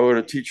 producing a show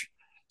to teach.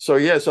 So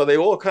yeah, so they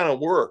all kind of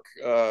work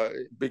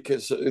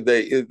because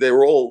they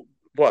were all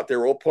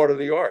they're all part of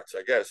the arts,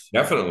 I guess.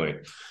 Definitely.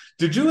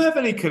 Did you have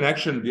any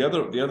connection? The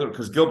other,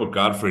 because Gilbert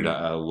Gottfried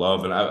I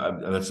love, and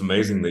that's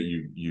amazing that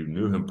you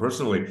knew him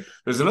personally.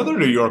 There's another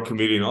New York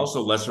comedian,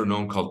 also lesser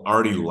known, called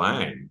Artie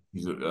Lang.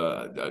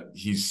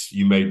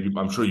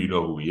 I'm sure you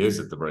know who he is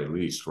at the very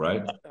least,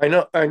 right?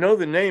 I know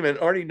the name, and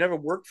Artie never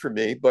worked for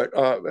me, but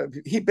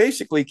he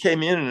basically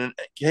came in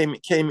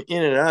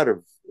and out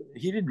of.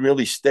 He didn't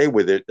really stay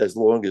with it as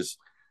long as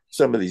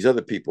some of these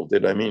other people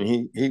did. I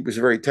mean, he was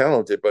very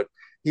talented, but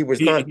he was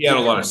not. He had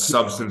a lot of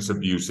substance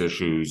abuse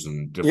issues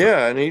and different.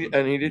 Yeah, and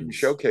he didn't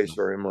showcase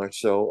very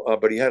much. So,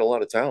 but he had a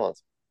lot of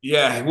talent.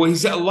 Yeah, well,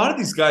 he's a lot of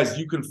these guys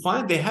you can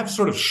find. They have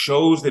sort of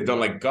shows they've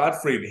done, like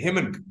Gottfried, him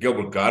and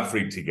Gilbert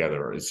Gottfried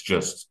together.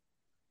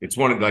 It's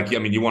one of, like, I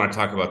mean, you want to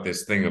talk about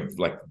this thing of,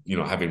 like,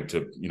 having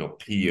to,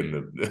 pee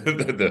in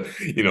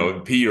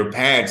pee your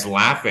pants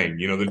laughing,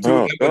 the two of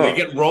Oh, them, when they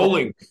get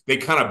rolling, they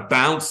kind of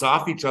bounce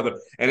off each other.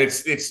 And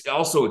it's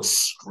also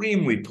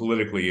extremely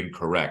politically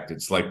incorrect.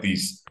 It's like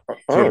these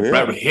Oh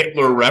yeah.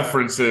 Hitler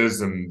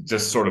references and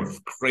just sort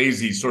of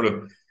crazy sort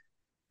of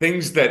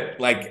things that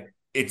like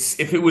it's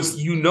if it was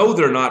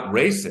they're not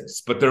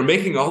racist, but they're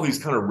making all these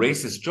kind of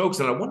racist jokes,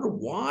 and I wonder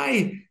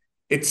why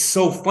it's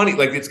so funny.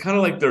 Like it's kind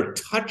of like they're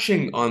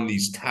touching on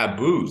these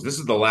taboos. This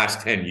is the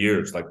last 10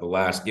 years, like the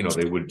last,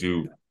 they would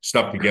do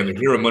stuff together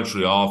here in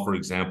Montreal, for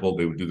example.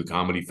 They would do the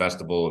comedy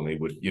festival, and they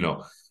would,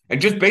 and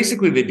just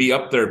basically they'd be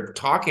up there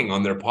talking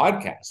on their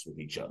podcast with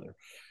each other.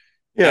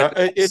 And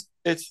Yeah,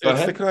 it's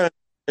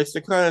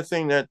the kind of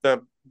thing that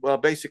well,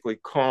 basically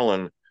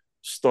Colin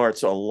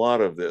starts a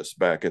lot of this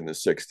back in the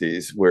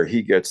 60s, where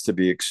he gets to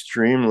be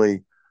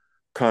extremely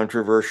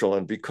controversial,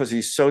 and because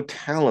he's so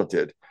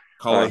talented,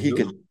 Colin, he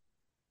could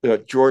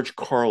George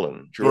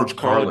Carlin. George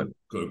Carlin.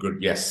 Good.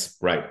 Yes.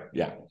 Right.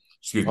 Yeah.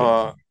 Excuse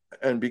me.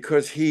 And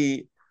because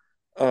he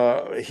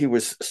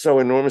was so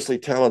enormously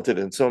talented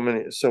and so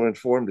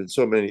informed in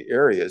so many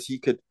areas, he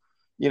could,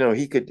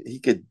 he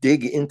could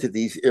dig into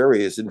these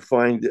areas and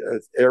find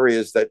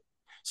areas that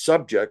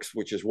subjects,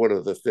 which is one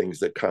of the things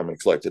that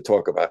comics like to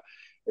talk about.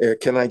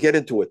 Can I get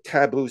into a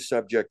taboo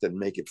subject and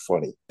make it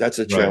funny? That's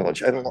a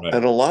challenge, and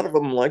a lot of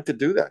them like to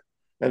do that,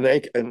 and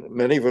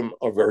many of them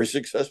are very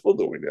successful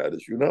doing that,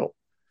 as you know.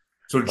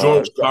 So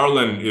George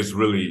Carlin is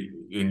really,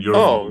 in your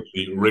view,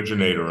 the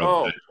originator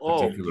of that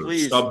particular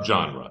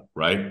subgenre,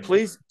 right?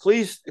 Please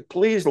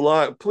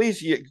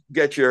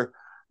get your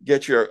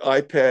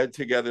iPad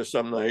together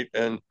some night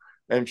and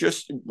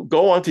just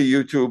go onto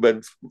YouTube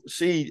and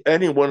see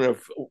any one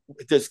of.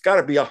 There's got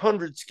to be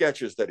 100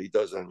 sketches that he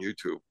does on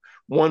YouTube,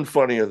 one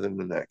funnier than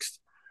the next,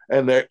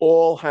 and they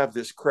all have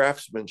this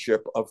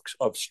craftsmanship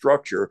of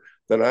structure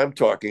that I'm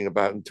talking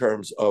about in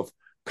terms of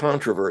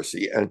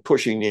controversy and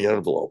pushing the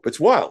envelope. It's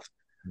wild.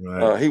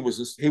 Right. He was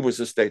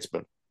a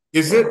statesman.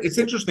 It's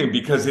interesting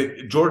because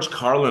George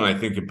Carlin, I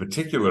think in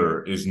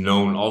particular, is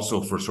known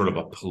also for sort of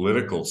a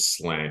political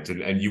slant,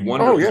 and you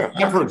wonder. Oh yeah,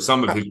 I've heard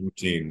some of his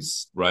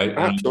routines, right?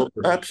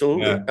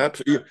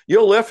 Absolutely.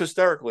 You'll laugh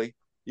hysterically.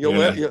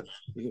 You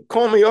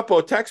call me up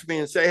or text me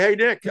and say, "Hey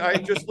Nick, I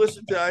just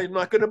listened to. I'm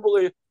not going to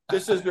believe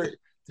this is."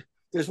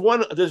 There's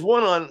one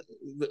on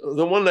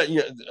the one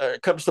that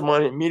comes to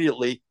mind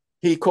immediately.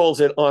 He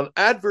calls it on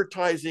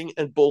advertising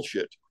and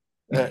bullshit.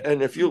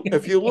 And if you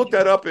look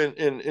that up in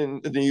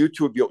the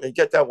YouTube, and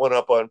get that one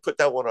up put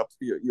that one up,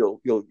 you'll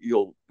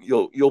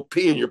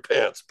pee in your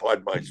pants.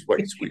 Pardon my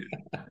white Swedish.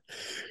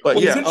 But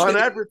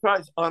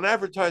on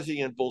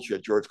advertising and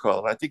bullshit, George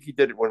Carlin. I think he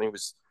did it when he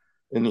was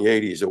in the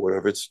 80s or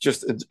whatever. It's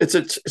just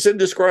it's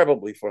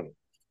indescribably funny.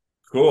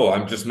 Cool.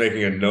 I'm just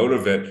making a note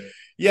of it.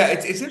 Yeah,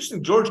 it's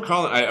interesting. George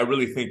Carlin, I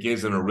really think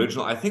is an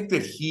original. I think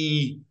that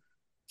he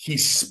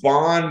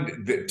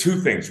spawned two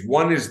things.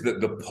 One is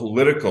the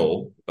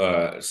political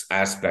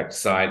aspect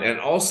side, and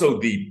also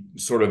the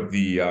sort of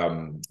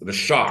the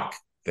shock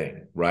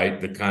thing,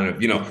 right? The kind of,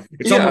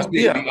 it's almost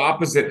the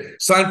opposite.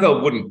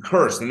 Seinfeld wouldn't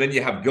curse, and then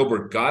you have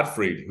Gilbert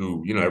Gottfried,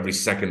 who, every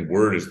second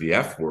word is the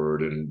F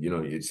word, and,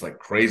 it's like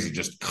crazy,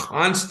 just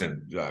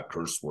constant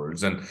curse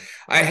words. And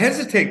I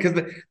hesitate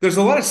because there's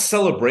a lot of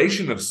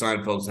celebration of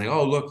Seinfeld saying,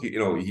 oh, look,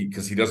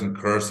 because he doesn't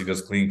curse, he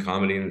does clean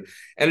comedy. And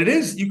it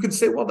is, you could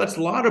say, well, that's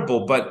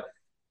laudable, but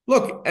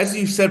look, as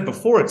you said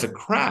before, it's a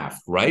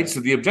craft, right?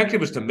 So the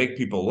objective is to make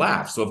people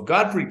laugh. So if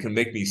Godfrey can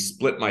make me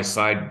split my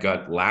side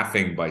gut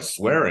laughing by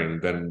swearing,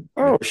 then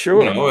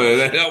sure,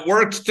 that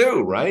works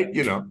too, right?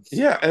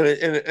 Yeah, and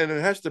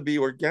it has to be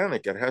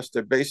organic. It has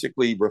to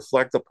basically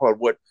reflect upon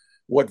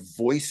what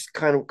voice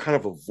kind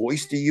of a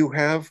voice do you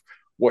have?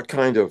 What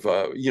kind of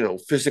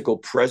physical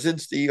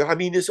presence do you? I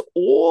mean, this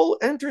all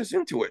enters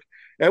into it,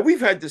 and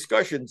we've had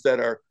discussions that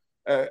are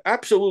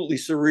absolutely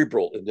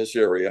cerebral in this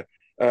area.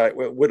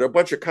 With a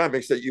bunch of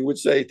comics that you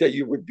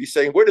would be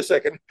saying, wait a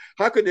second,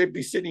 how could they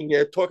be sitting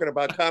there talking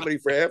about comedy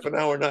for half an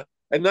hour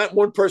and not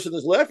one person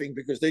is laughing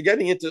because they're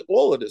getting into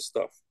all of this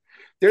stuff?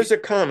 There's a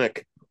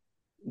comic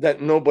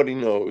that nobody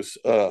knows.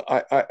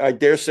 I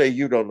dare say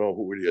you don't know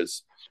who it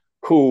is,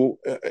 who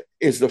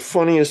is the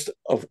funniest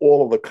of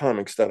all of the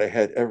comics that I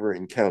had ever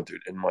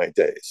encountered in my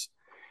days.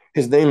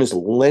 His name is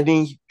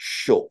Lenny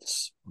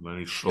Schultz.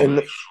 Lenny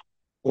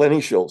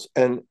Schultz.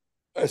 And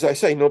as I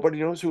say, nobody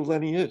knows who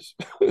Lenny is.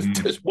 He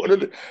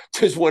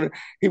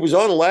was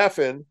on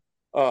Laugh-In,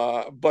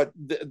 but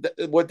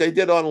what they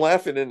did on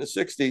Laugh-In in the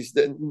 60s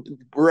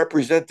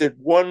represented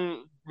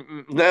 1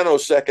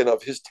 nanosecond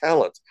of his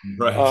talent.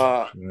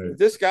 Right.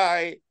 This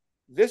guy,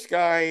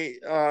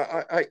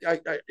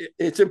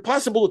 it's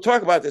impossible to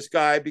talk about this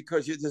guy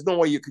because there's no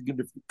way you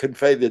could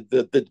convey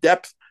the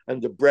depth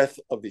and the breadth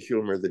of the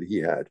humor that he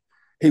had.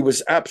 He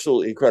was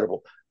absolutely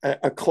incredible.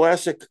 A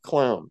classic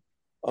clown.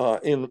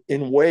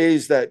 In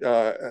ways that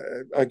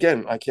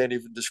again I can't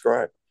even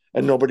describe,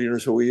 and nobody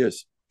knows who he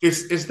is.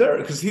 Is there,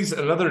 because he's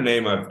another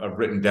name I've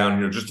written down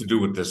here just to do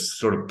with this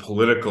sort of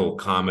political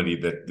comedy,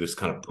 that this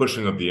kind of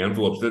pushing of the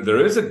envelopes.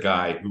 There is a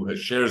guy who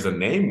shares a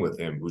name with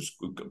him who's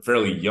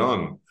fairly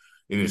young,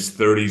 in his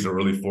 30s or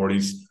early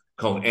 40s,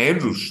 called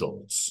Andrew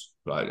Schultz.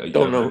 Right?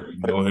 Don't know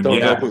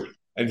him.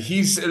 And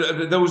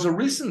there was a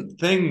recent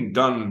thing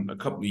done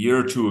a year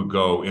or two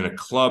ago in a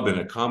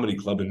comedy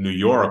club in New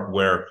York,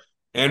 where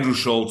Andrew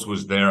Schultz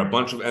was there,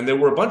 and there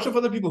were a bunch of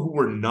other people who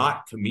were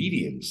not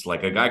comedians,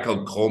 like a guy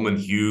called Coleman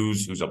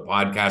Hughes, who's a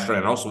podcaster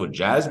and also a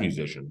jazz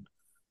musician,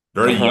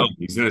 very Uh-huh. young.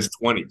 He's in his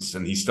 20s,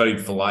 and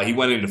he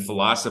went into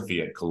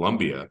philosophy at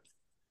Columbia,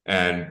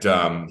 and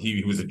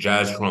he was a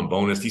jazz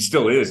trombonist. He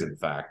still is, in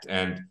fact,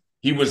 and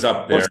he was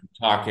up there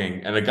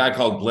talking. And a guy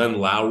called Glenn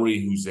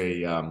Lowry, who's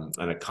an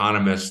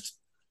economist,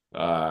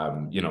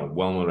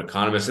 well-known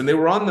economist, and they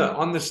were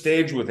on the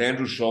stage with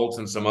Andrew Schultz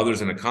and some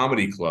others in a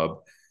comedy club,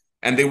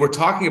 and they were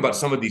talking about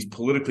some of these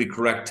politically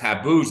correct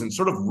taboos and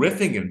sort of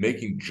riffing and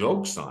making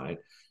jokes on it.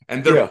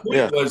 And their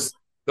point was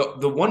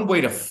the one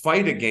way to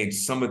fight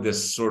against some of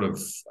this sort of,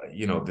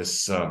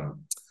 this I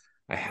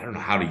don't know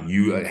how to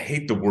use. I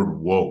hate the word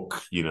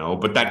woke,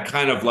 but that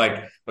kind of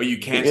like, oh, you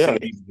can't say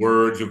these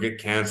words, you'll get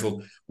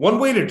canceled. One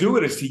way to do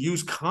it is to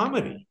use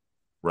comedy,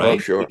 right? Oh,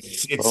 sure.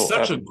 It's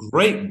such a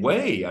great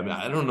way. I mean,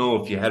 I don't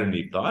know if you had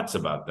any thoughts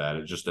about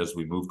that. Just as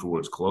we move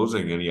towards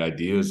closing, any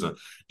ideas? Do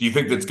you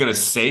think that's going to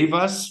save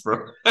us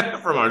from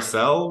from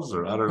ourselves,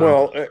 or I don't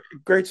know? Well,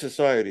 great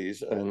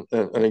societies, and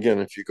again,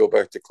 if you go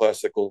back to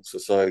classical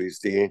societies,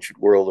 the ancient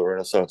world, the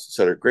Renaissance,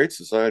 etc., great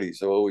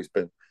societies have always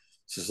been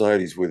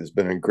societies where there's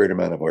been a great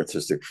amount of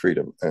artistic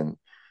freedom and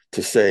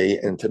to say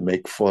and to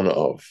make fun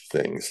of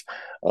things.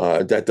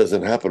 That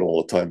doesn't happen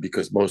all the time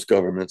because most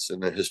governments in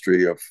the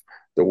history of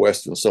the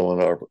West and so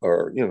on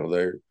are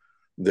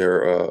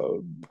they're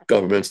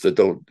governments that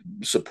don't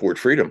support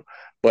freedom.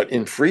 But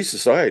in free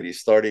societies,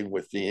 starting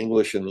with the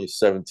English in the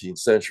 17th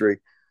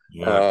century,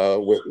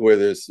 where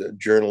there's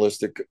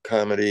journalistic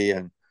comedy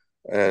and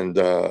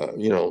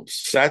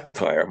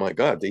satire. My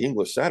God, the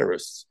English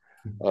satirists.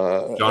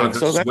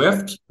 Jonathan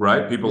Swift,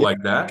 right? People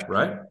like that,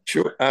 right?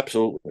 Sure,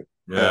 absolutely,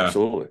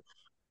 absolutely.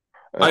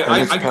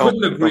 I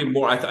couldn't agree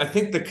more. I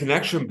think the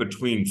connection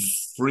between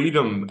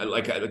freedom,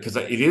 because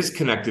it is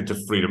connected to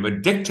freedom,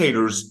 and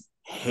dictators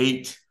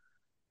hate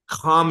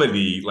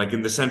comedy, like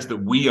in the sense that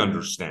we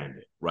understand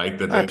it, right?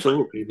 That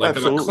absolutely, like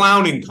a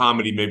clowning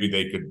comedy, maybe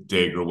they could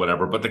dig or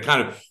whatever, but the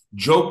kind of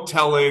joke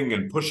telling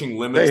and pushing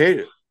limits, they hate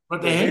it.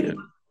 But they hate it,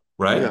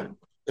 right? Yeah,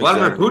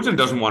 Vladimir Putin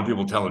doesn't want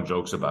people telling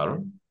jokes about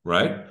him,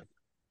 right?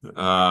 In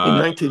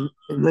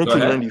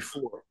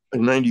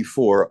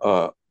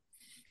 1994,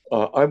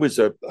 I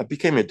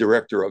became a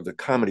director of the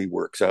Comedy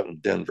Works out in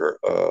Denver.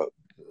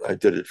 I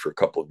did it for a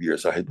couple of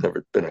years. I had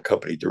never been a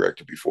company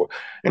director before.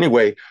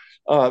 Anyway,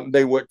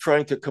 they were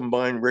trying to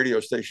combine radio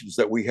stations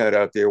that we had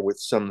out there with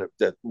some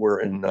that were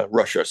in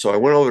Russia. So I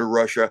went over to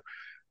Russia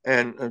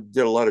and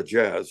did a lot of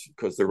jazz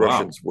because the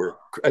Russians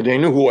and they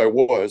knew who I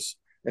was,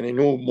 and they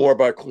knew more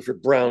about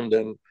Clifford Brown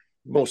than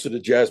most of the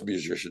jazz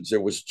musicians.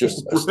 It was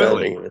just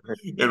astounding.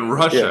 In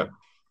Russia.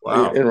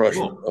 Wow. In Russia.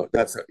 Cool.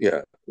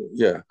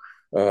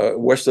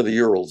 West of the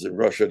Urals in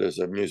Russia, there's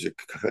a music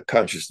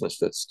consciousness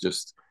that's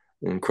just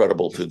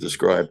incredible to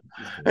describe.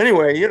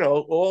 Anyway,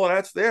 all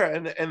that's there,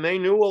 and they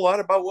knew a lot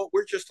about what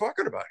we're just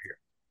talking about here.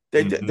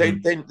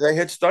 They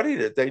had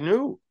studied it. They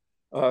knew,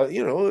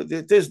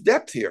 there's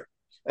depth here.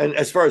 And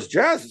as far as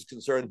jazz is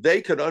concerned,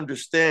 they could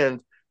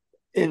understand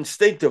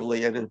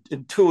instinctively and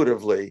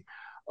intuitively,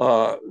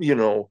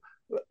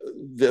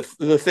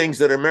 the things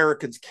that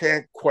Americans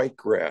can't quite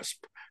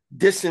grasp.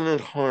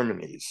 Dissonant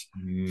harmonies,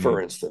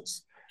 for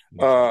instance.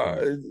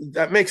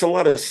 That makes a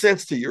lot of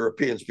sense to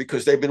Europeans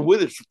because they've been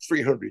with it for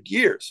 300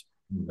 years.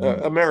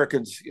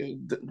 Americans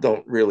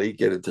don't really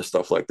get into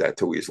stuff like that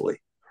too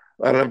easily.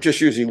 And I'm just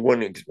using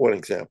one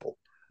example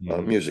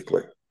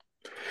musically.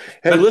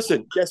 Hey,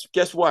 listen,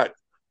 guess what?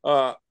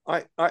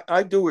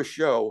 I do a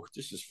show.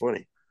 This is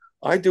funny.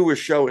 I do a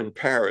show in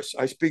Paris.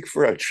 I speak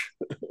French.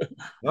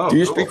 Do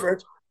you speak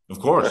French? Of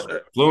course,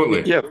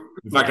 fluently. Yeah.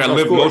 In fact, I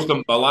lived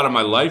a lot of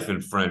my life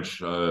in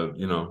French.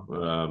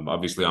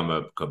 Obviously, I'm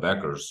a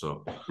Quebecer,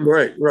 so.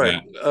 Right.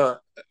 Yeah.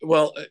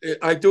 Well,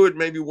 I do it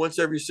maybe once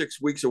every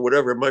 6 weeks or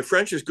whatever. My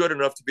French is good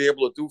enough to be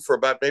able to do for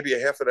about maybe a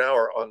half an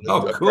hour on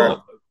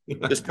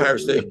this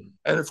Paris thing.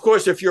 And of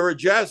course, if you're a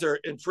jazzer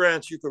in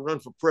France, you can run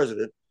for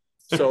president.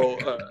 So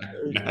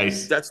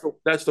nice. That's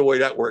the way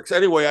that works.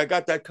 Anyway, I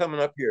got that coming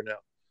up here now.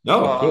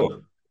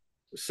 Cool.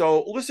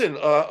 So listen,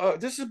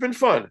 this has been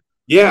fun.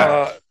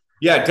 Yeah.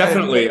 Yeah,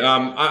 definitely.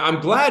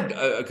 I'm glad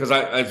because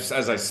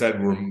as I said,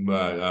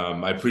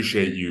 I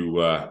appreciate you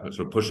sort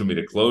of pushing me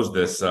to close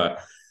this.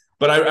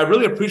 But I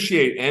really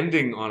appreciate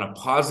ending on a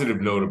positive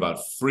note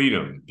about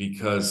freedom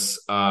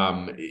because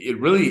it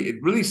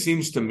really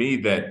seems to me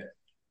that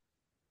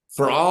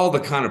for all the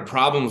kind of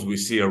problems we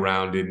see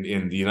around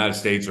in the United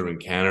States or in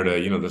Canada,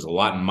 there's a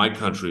lot in my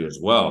country as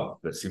well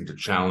that seem to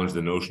challenge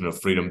the notion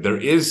of freedom. There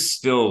is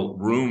still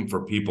room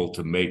for people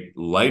to make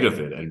light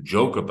of it and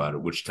joke about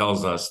it, which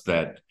tells us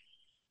that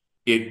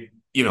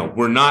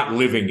we're not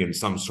living in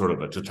some sort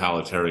of a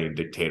totalitarian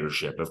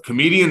dictatorship. If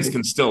comedians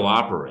can still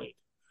operate,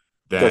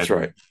 then that's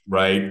right.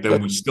 Right?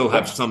 Then we still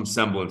have some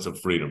semblance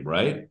of freedom,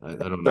 right? I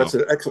don't know. That's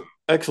an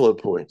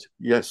excellent point.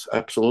 Yes,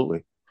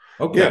 absolutely.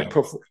 Yeah,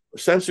 Okay.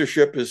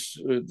 censorship is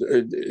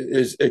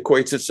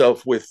equates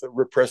itself with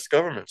repressed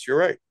governments. You're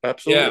right,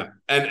 absolutely. Yeah,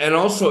 and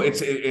also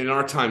it's in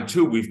our time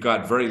too. We've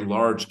got very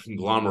large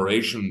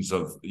conglomerations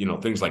of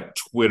things like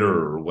Twitter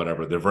or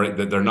whatever.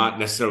 They're not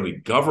necessarily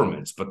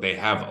governments, but they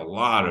have a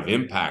lot of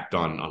impact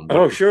on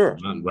Oh, what's sure,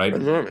 going on, right?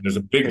 enormous, There's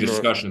a big enormous.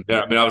 discussion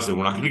there. I mean, obviously,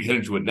 we're not going to get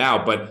into it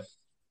now, but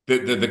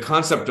the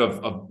concept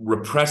of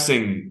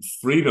repressing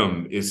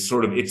freedom is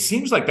sort of, it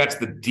seems like that's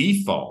the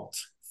default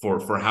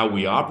for how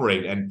we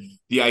operate, and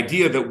the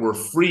idea that we're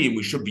free and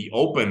we should be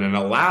open and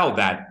allow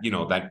that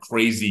that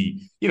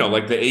crazy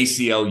like the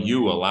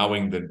ACLU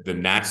allowing the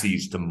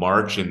Nazis to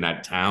march in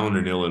that town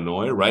in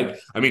Illinois, right?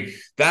 I mean,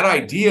 that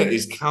idea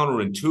is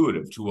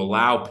counterintuitive, to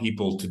allow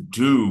people to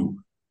do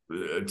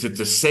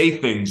to say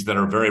things that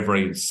are very,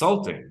 very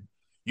insulting.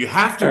 You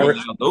have to Aaron,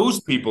 allow those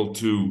people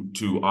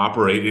to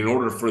operate in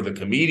order for the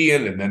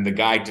comedian and then the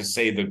guy to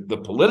say the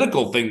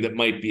political thing that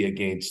might be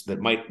against, that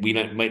might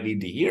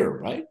need to hear,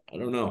 right? I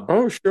don't know.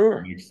 oh, That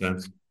sure. makes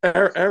sense.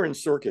 Aaron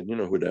Sorkin, you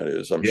know who that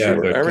is, I'm Yeah,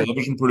 sure. the Aaron,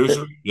 television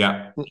producer.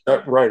 Yeah.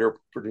 writer,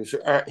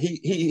 producer.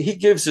 He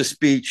gives a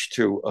speech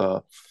to uh,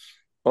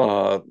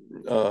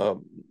 uh,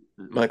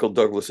 Michael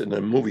Douglas in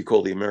a movie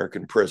called The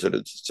American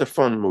Presidents. It's a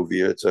fun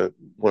movie. It's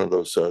one of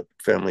those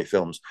family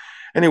films.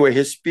 Anyway,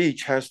 his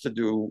speech has to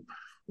do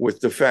with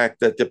the fact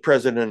that the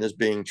president is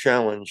being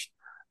challenged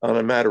on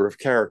a matter of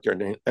character,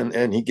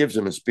 and he gives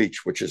him a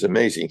speech, which is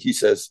amazing. He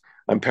says,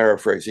 I'm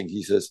paraphrasing.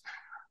 He says,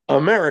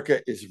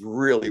 America is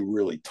really,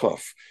 really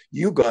tough.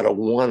 You got to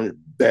want it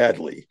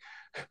badly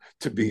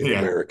to be an Yeah.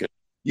 American.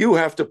 You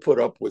have to put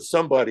up with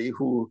somebody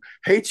who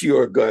hates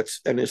your guts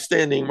and is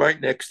standing right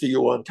next to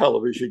you on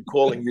television,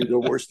 calling you the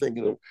worst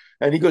thing.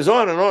 And he goes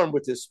on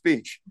with this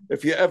speech.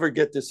 If you ever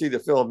get to see the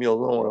film,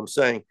 you'll know what I'm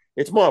saying.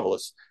 It's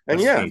marvelous. And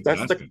That's yeah,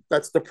 fantastic.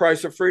 that's the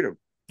price of freedom.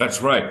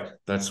 That's right.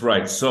 That's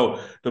right. So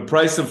the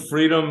price of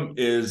freedom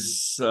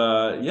is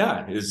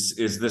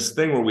this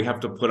thing where we have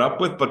to put up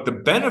with, but the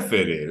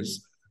benefit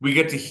is we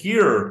get to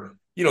hear,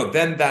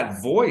 then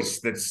that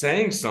voice that's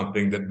saying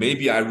something that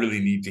maybe I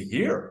really need to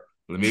hear.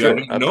 Maybe I Sure,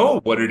 don't know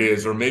what it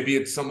is, or maybe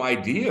it's some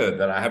idea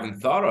that I haven't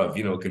thought of,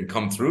 can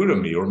come through to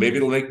me, or maybe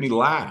it'll make me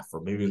laugh,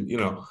 or maybe.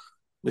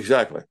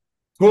 exactly.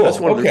 That's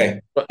Cool. one of Okay.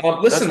 that's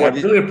Listen, I why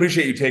really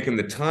appreciate you taking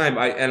the time.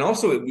 And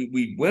also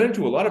we went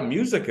into a lot of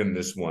music in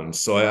this one,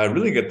 so I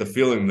really get the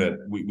feeling that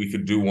we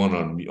could do one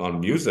on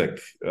music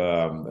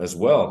as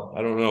well.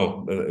 I don't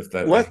know if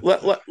that.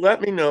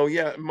 let me know.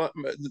 Yeah,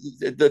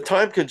 the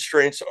time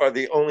constraints are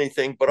the only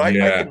thing, but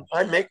Yeah.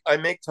 I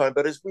make time.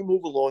 But as we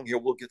move along here,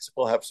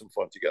 we'll have some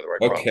fun together.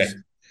 I Okay. promise.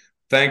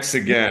 Thanks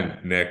again,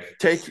 Nick.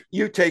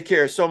 Take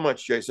care so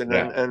much, Jason,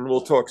 Yeah. and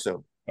we'll talk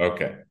soon.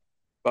 Okay.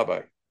 Bye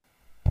bye.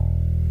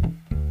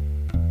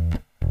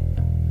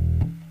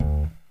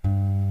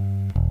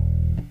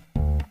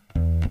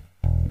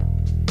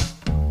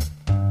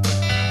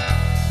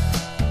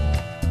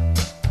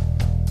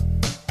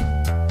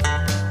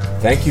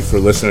 Thank you for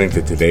listening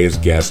to today's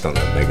guest on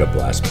the Mega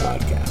Blast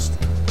podcast.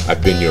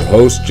 I've been your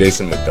host,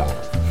 Jason McDonald.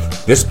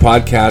 This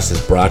podcast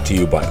is brought to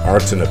you by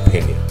Arts and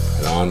Opinion,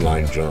 an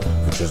online journal,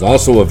 which is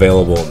also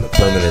available in the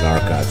Permanent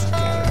Archives of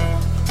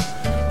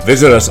Canada.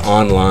 Visit us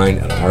online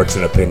at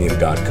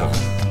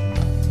artsandopinion.com.